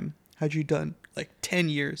crime, had you done, like, 10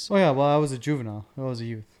 years. Oh yeah, well I was a juvenile. I was a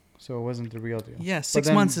youth, so it wasn't the real deal. Yeah, But 6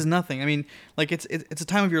 then- months is nothing. I mean, like, it's a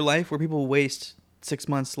time of your life where people waste 6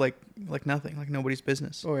 months like nothing, like nobody's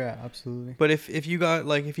business. Oh yeah, absolutely. But if you got,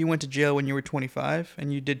 like, if you went to jail when you were 25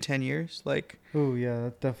 and you did 10 years, like, Oh yeah,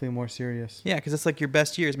 that's definitely more serious. yeah, because that's, like, your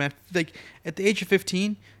best years, man. Like, at the age of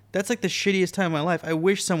 15, that's, like, the shittiest time of my life. I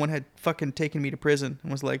wish someone had fucking taken me to prison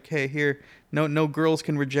and was like, hey, here, no girls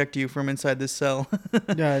can reject you from inside this cell.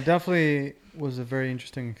 Yeah, it definitely was a very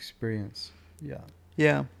interesting experience. Yeah.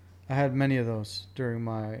 Yeah. I had many of those during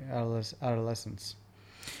my adolescence.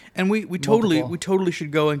 And we Multiple. totally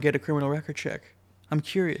should go and get a criminal record check. I'm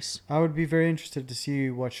curious. I would be very interested to see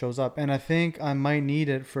what shows up. And I think I might need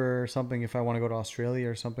it for something if I want to go to Australia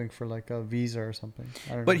or something for like a visa or something.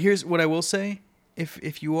 I don't But know. here's what I will say.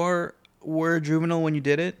 If you were a juvenile when you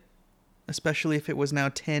did it, especially if it was now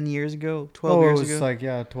 10 years ago, 12 it years was ago. like,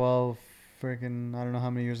 yeah, 12 freaking, I don't know how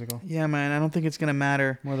many years ago. Yeah, man, I don't think it's going to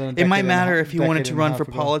matter. More than a It might decade and a matter half- if you wanted decade to and a run half for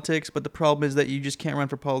ago. politics, but the problem is that you just can't run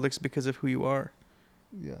for politics because of who you are.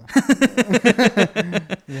 Yeah.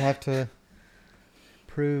 You have to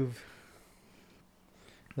prove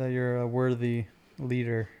that you're a worthy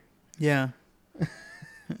leader. Yeah. And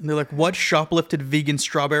they're like, what? Shoplifted vegan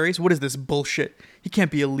strawberries? What is this bullshit? He can't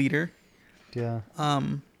be a leader. Yeah.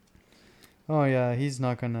 Um, Oh, yeah. He's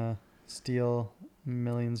not going to steal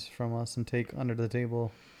millions from us and take under the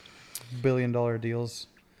table billion-dollar deals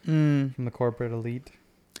from the corporate elite.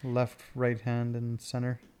 Left, right hand, and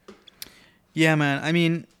center. Yeah, man. I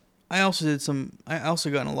mean, I also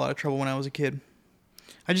got in a lot of trouble when I was a kid.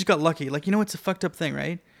 I just got lucky. Like, you know, it's a fucked up thing,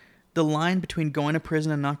 right? The line between going to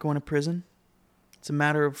prison and not going to prison, it's a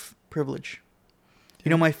matter of privilege. You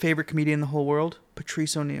know my favorite comedian in the whole world?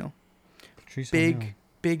 Patrice O'Neill. Patrice O'Neill.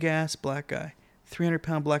 Big ass black guy.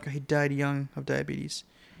 300-pound black guy. He died young of diabetes.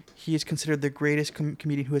 He is considered the greatest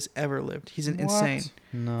comedian who has ever lived. He's insane.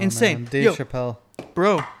 No, Insane. Man. Dave Yo. Chappelle.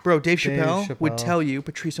 Bro, Dave Chappelle would Chappelle. tell you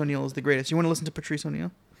Patrice O'Neill is the greatest. You want to listen to Patrice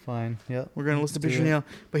O'Neill? Fine. Yep. We're going to listen to Do Patrice it. O'Neill.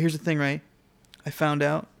 But here's the thing, right? I found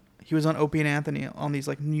out he was on Opie and Anthony on these,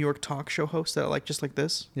 like, New York talk show hosts that are, like, just like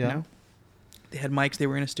this. Yeah. You know? They had mics. They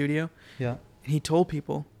were in a studio. Yeah. And he told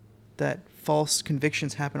people that false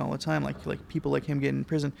convictions happen all the time. Like people like him getting in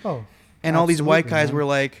prison. Oh. And all these white absolutely, guys man. were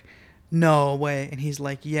like, no way. And he's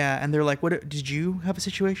like, yeah. And they're like, what? Did you have a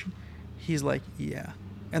situation? He's like, yeah.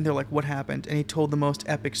 And they're like, what happened? And he told the most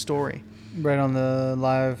epic story. Right on the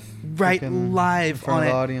live. Right freaking live in front on of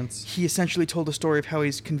it. the audience. He essentially told the story of how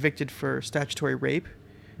he's convicted for statutory rape.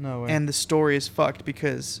 No way. And the story is fucked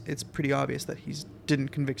because it's pretty obvious that he didn't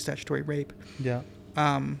convict statutory rape. Yeah.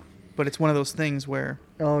 But it's one of those things where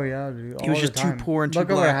Oh yeah, dude. He was all the just too time. poor and too Look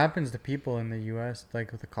at what black. happens to people in the U.S.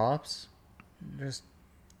 Like with the cops, just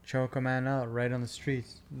choke a man out right on the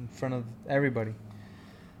streets in front of everybody.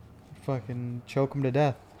 Fucking choke him to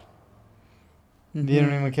death. They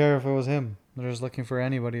don't even care if it was him. They're just looking for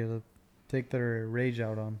anybody to take their rage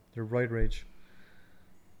out on, their right rage.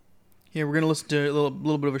 Yeah, we're gonna listen to a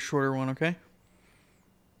little bit of a shorter one, okay?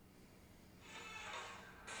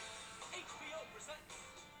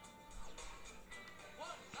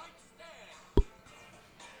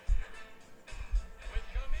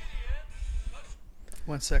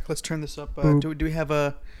 One sec. Let's turn this up. Do we have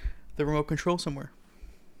the remote control somewhere?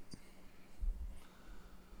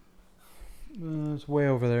 It's way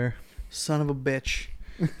over there. Son of a bitch.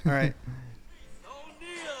 All right.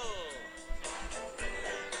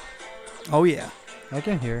 Oh yeah. I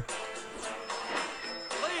can hear.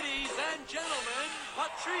 Ladies and gentlemen,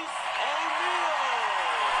 Patrice O'Neill.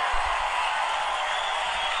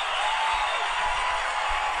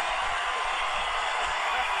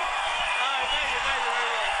 Thank you very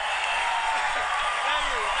much. Thank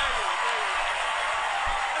you.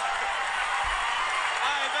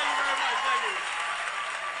 Thank you very much. Thank you.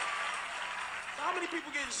 So how many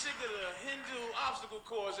people getting sick of the Hindu obstacle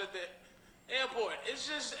course at the airport? It's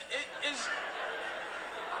just, it's.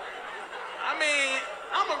 I mean,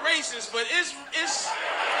 I'm a racist, but it's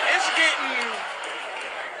getting.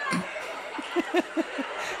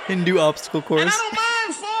 Hindu obstacle And course. I don't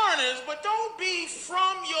mind foreigners, but don't be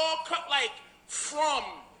from your like. from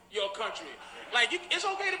your country. Like, it's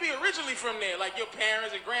okay to be originally from there, like your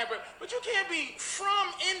parents and grandparents, but you can't be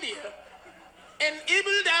from India and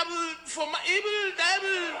ibble-dabble for my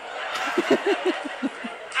ibble-dabble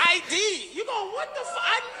ID. You go, what the fuck?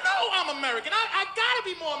 I know I'm American. I gotta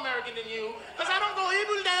be more American than you, because I don't go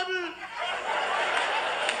ibble-dabble,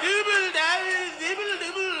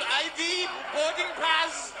 dibble-dabble, ID, boarding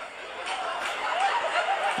pass.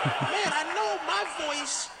 Man, I know my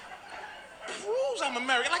voice proves I'm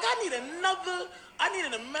American. Like, I need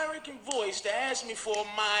an American voice to ask me for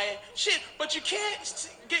my shit. But you can't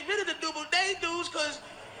get rid of the double day dudes because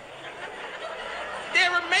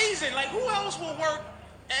they're amazing. Like, who else will work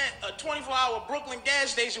at a 24-hour Brooklyn gas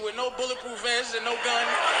station with no bulletproof vests and no gun?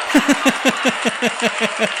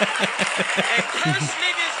 And curse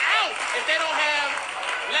niggas out if they don't have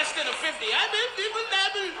less than a 50. I've been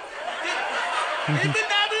dibble-dabble.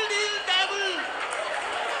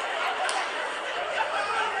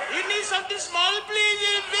 You need something small, please.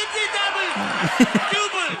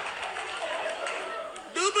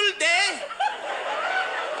 Double day.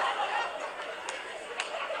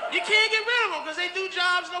 You can't get rid of them because they do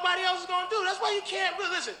jobs nobody else is gonna do. That's why you can't.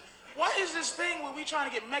 Listen, what is this thing where we trying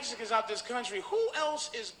to get Mexicans out this country? Who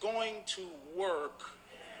else is going to work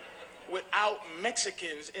without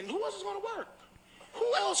Mexicans? And who else is gonna work?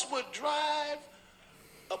 Who else would drive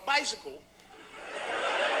a bicycle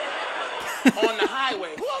on the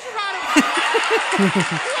highway? Who else would ride a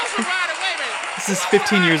wait a minute. This is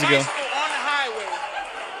 15 years ago. On the highway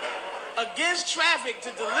against traffic to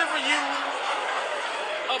deliver you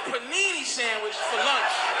a panini sandwich for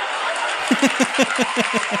lunch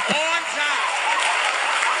on time.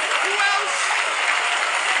 Who else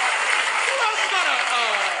is gonna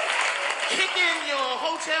kick in your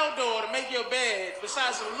hotel door to make your bed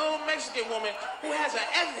besides some little Mexican woman who has an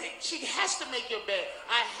ethic? She has to make your bed.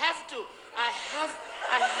 I have to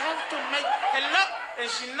make, hello, and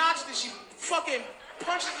she knocks and she fucking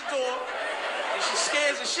punches the door and she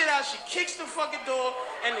scares the shit out. She kicks the fucking door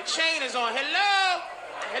and the chain is on. Hello,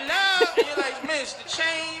 and you're like, miss, the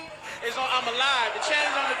chain is on. I'm alive. The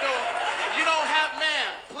chain's on the door. You don't have,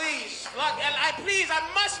 ma'am, please, lock. I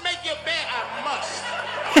must make your bed. I must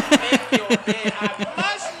make your bed. I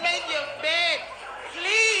must make your bed.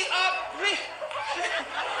 Please, please.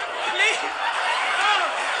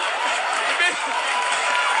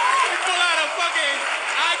 You pull out a fucking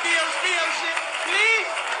IDSP shit. Please.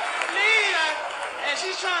 And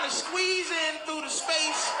she's trying to squeeze in through the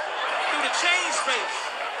space, through the chain space.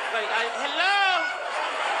 Like, hello?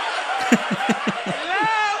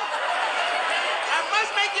 I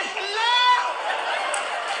must make you, hello?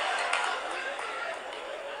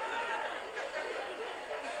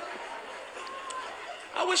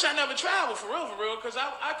 I wish I never traveled, for real, because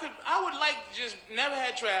I would like to just never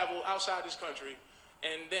had travel outside this country,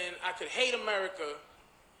 and then I could hate America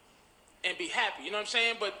and be happy, you know what I'm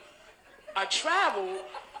saying? But I traveled,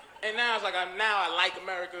 and now it's like, now I like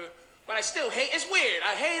America, but I still hate, it's weird,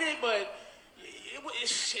 I hate it, but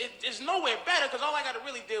it's nowhere better, because all I got to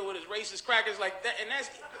really deal with is racist crackers like that, and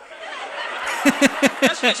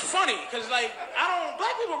that's what's funny, because like,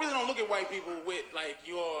 black people really don't look at white people with like,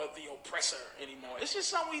 you're the oppressor anymore. It's just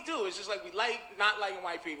something we do. It's just like we like not liking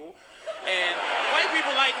white people, and white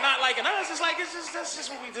people like not liking us. It's like, that's just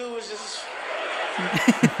what we do. It's just,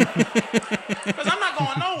 because I'm not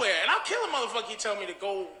going nowhere, and I'll kill a motherfucker he tell me to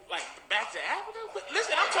go like back to Africa. But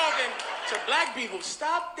listen, I'm talking to black people.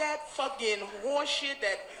 Stop that fucking horse shit,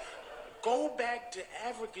 that go back to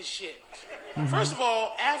Africa shit. Mm-hmm. First of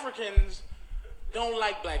all, Africans don't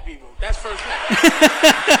like black people. That's first thing. They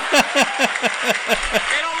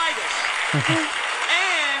don't like us.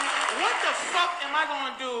 And what the fuck am I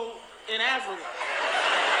gonna do in Africa?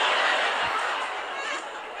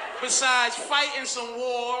 Besides fighting some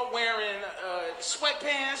war, wearing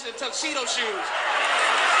sweatpants and tuxedo shoes.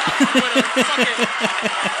 With a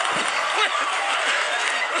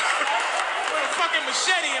fucking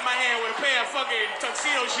machete in my hand with a pair of fucking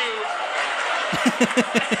tuxedo shoes.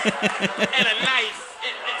 And a knife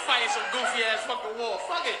and fighting some goofy ass fucking war.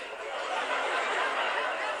 Fuck it.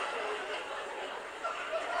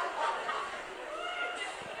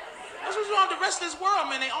 That's what's wrong with the rest of this world,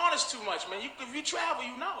 man. They on us too much, man. If you travel,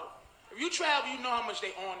 you know. If you travel, you know how much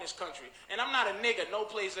they own this country. And I'm not a nigga no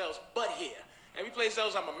place else but here. Every place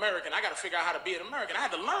else I'm American. I gotta figure out how to be an American. I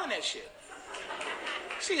had to learn that shit.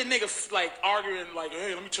 See a nigga like arguing like,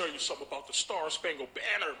 hey, let me tell you something about the Star Spangled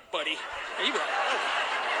Banner, buddy. And you be like, oh.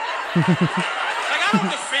 Like, I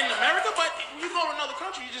don't defend America, but you go to another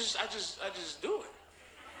country, I just do it.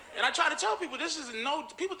 And I try to tell people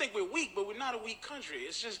people think we're weak, but we're not a weak country.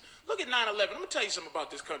 It's just, look at 9/11. I'm gonna tell you something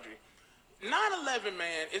about this country. 9/11,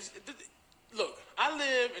 man. Look, I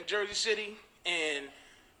live in Jersey City, and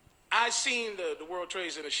I seen the World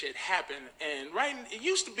Trade Center shit happen. And it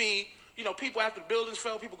used to be, people after the buildings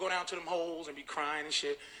fell, people go down to them holes and be crying and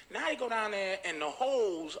shit. Now you go down there, and the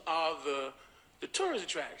holes are the tourist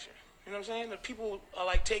attraction. You know what I'm saying? The people are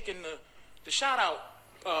like taking the shout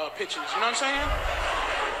out pictures. You know what I'm saying?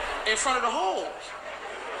 In front of the holes.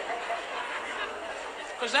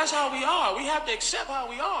 Because that's how we are. We have to accept how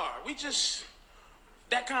we are. We just,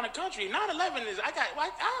 that kind of country. 9/11 is, I got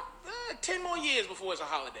 10 more years before it's a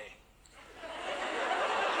holiday.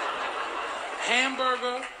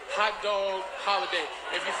 Hamburger, hot dog, holiday.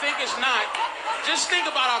 If you think it's not, just think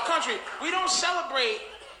about our country. We don't celebrate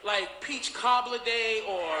like Peach Cobbler Day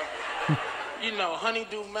or,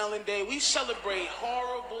 Honeydew Melon Day. We celebrate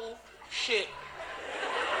horrible shit.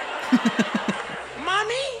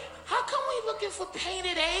 Mommy? How come we looking for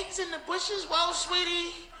painted eggs in the bushes? Well,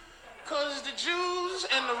 sweetie, because the Jews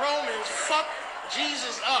and the Romans fucked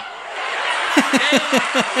Jesus up. They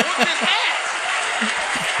whooped his ass.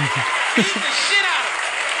 Beat the shit out of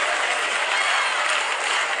him.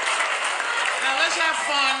 Now let's have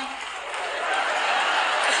fun.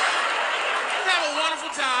 Let's have a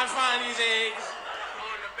wonderful time finding these eggs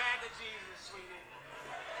on the back of Jesus, sweetie.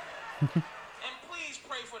 And please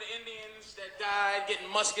pray for the Indians that died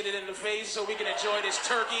getting musketed in the face so we can enjoy this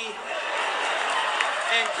turkey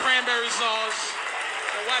and cranberry sauce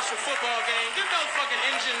and watch the football game. Give those fucking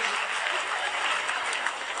engines,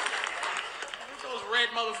 give those red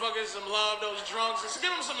motherfuckers some love, those drunks. Just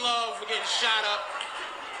give them some love for getting shot up.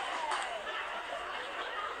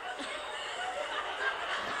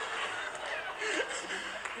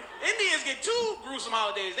 Indians get two gruesome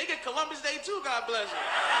holidays. They get Columbus Day too, God bless them.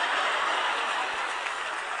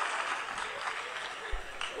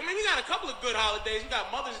 I mean, we got a couple of good holidays. We got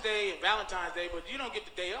Mother's Day and Valentine's Day, but you don't get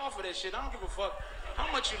the day off for that shit. I don't give a fuck how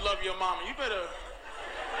much you love your mama. You better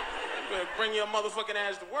bring your motherfucking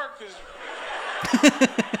ass to work, because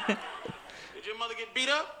did your mother get beat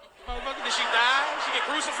up? Motherfucker, did she die? Did she get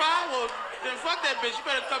crucified? Well, then fuck that bitch. You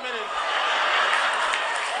better come in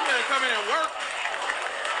and work.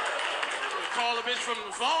 Call a bitch from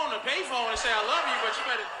the phone, the pay phone, and say I love you, but you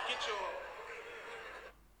better get your...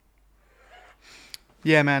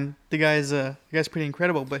 Yeah, man, the guy's pretty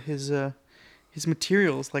incredible, but his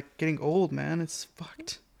material's like getting old, man. It's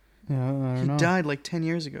fucked. Yeah, I don't know. He died like 10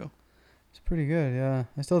 years ago. It's pretty good, yeah.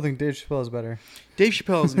 I still think Dave Chappelle is better. Dave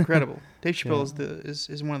Chappelle is incredible. Dave Chappelle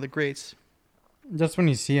is one of the greats. Just when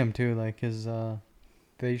you see him too, like his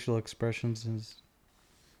facial expressions is...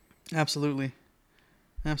 Absolutely.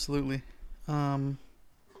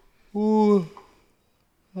 Ooh.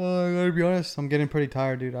 I gotta be honest, I'm getting pretty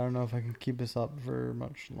tired, dude. I don't know if I can keep this up for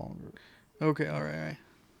much longer. Okay, all right.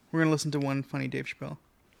 We're gonna listen to one funny Dave Chappelle.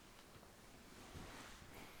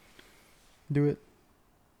 Do it.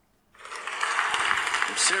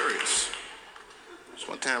 I'm serious. This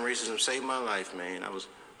one time racism saved my life, man. I was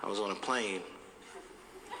on a plane.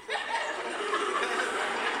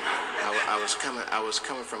 I was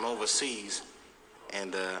coming from overseas.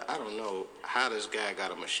 And I don't know how this guy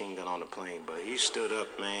got a machine gun on the plane, but he stood up,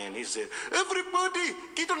 man. He said, "Everybody,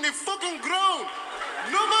 get on the fucking ground.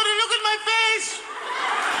 Nobody look at my face."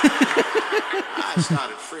 I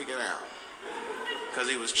started freaking out. Because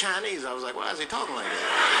he was Chinese. I was like, why is he talking like that?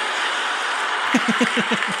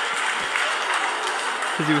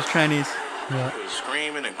 Because he was Chinese. Yeah. He was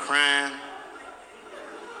screaming and crying.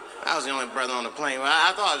 I was the only brother on the plane. Well,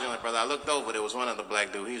 I thought I was the only brother. I looked over. There was one other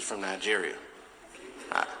black dude. He was from Nigeria.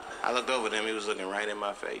 I looked over at him. He was looking right in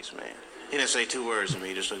my face, man. He didn't say two words to me.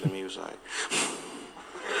 He just looked at me. He was like...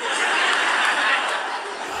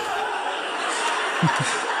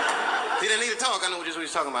 He didn't need to talk. I knew just what he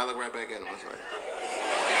was talking about. I looked right back at him. I was like...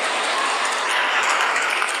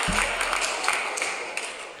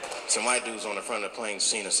 Some white dudes on the front of the plane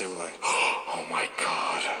seen us. They were like, "Oh my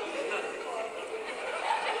God.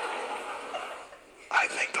 I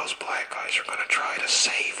think those black guys are gonna try to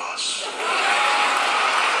save us."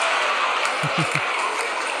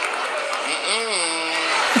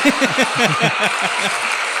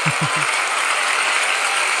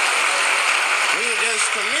 We were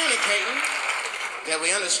just communicating that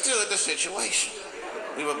we understood the situation.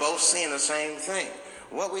 We were both seeing the same thing.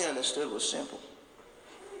 What we understood was simple.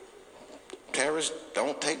 Terrorists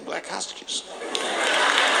don't take black hostages.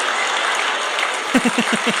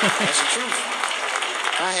 That's the truth.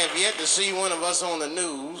 I have yet to see one of us on the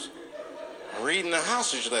news reading a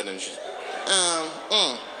hostage letter.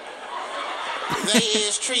 They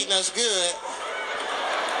is treating us good.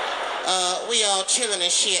 We all chilling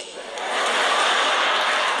and shit.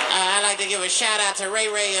 I like to give a shout out to Ray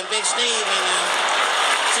Ray and Big Steve in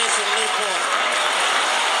Central Newport.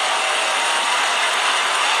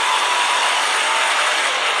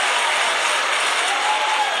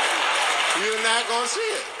 You're not gonna see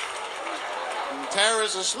it.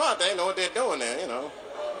 Terrorists are smart. They know what they're doing there, you know.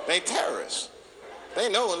 They terrorists. They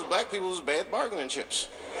know it's black people's bad bargaining chips.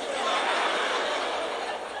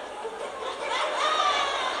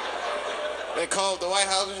 They called the White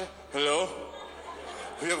House and said, hello?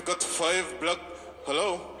 We have got 5 black...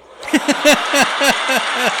 Hello?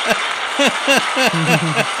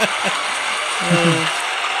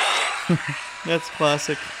 That's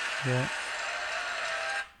classic. Yeah.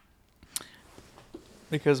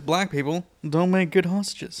 Because black people don't make good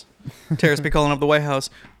hostages. Terrorists be calling up the White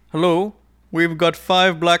House. Hello? We've got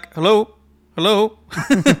 5 black... Hello? Hello? It's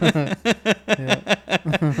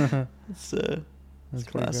That's a pretty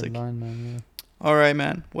classic. good line, man. Yeah. All right,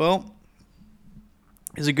 man. Well,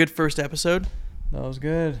 it's a good first episode. That was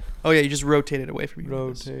good. Oh, yeah, you just rotated away from you.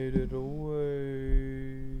 Rotate it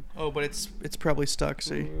away. Oh, but it's probably stuck,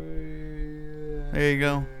 see? There you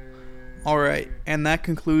go. All right, and that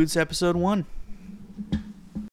concludes episode 1.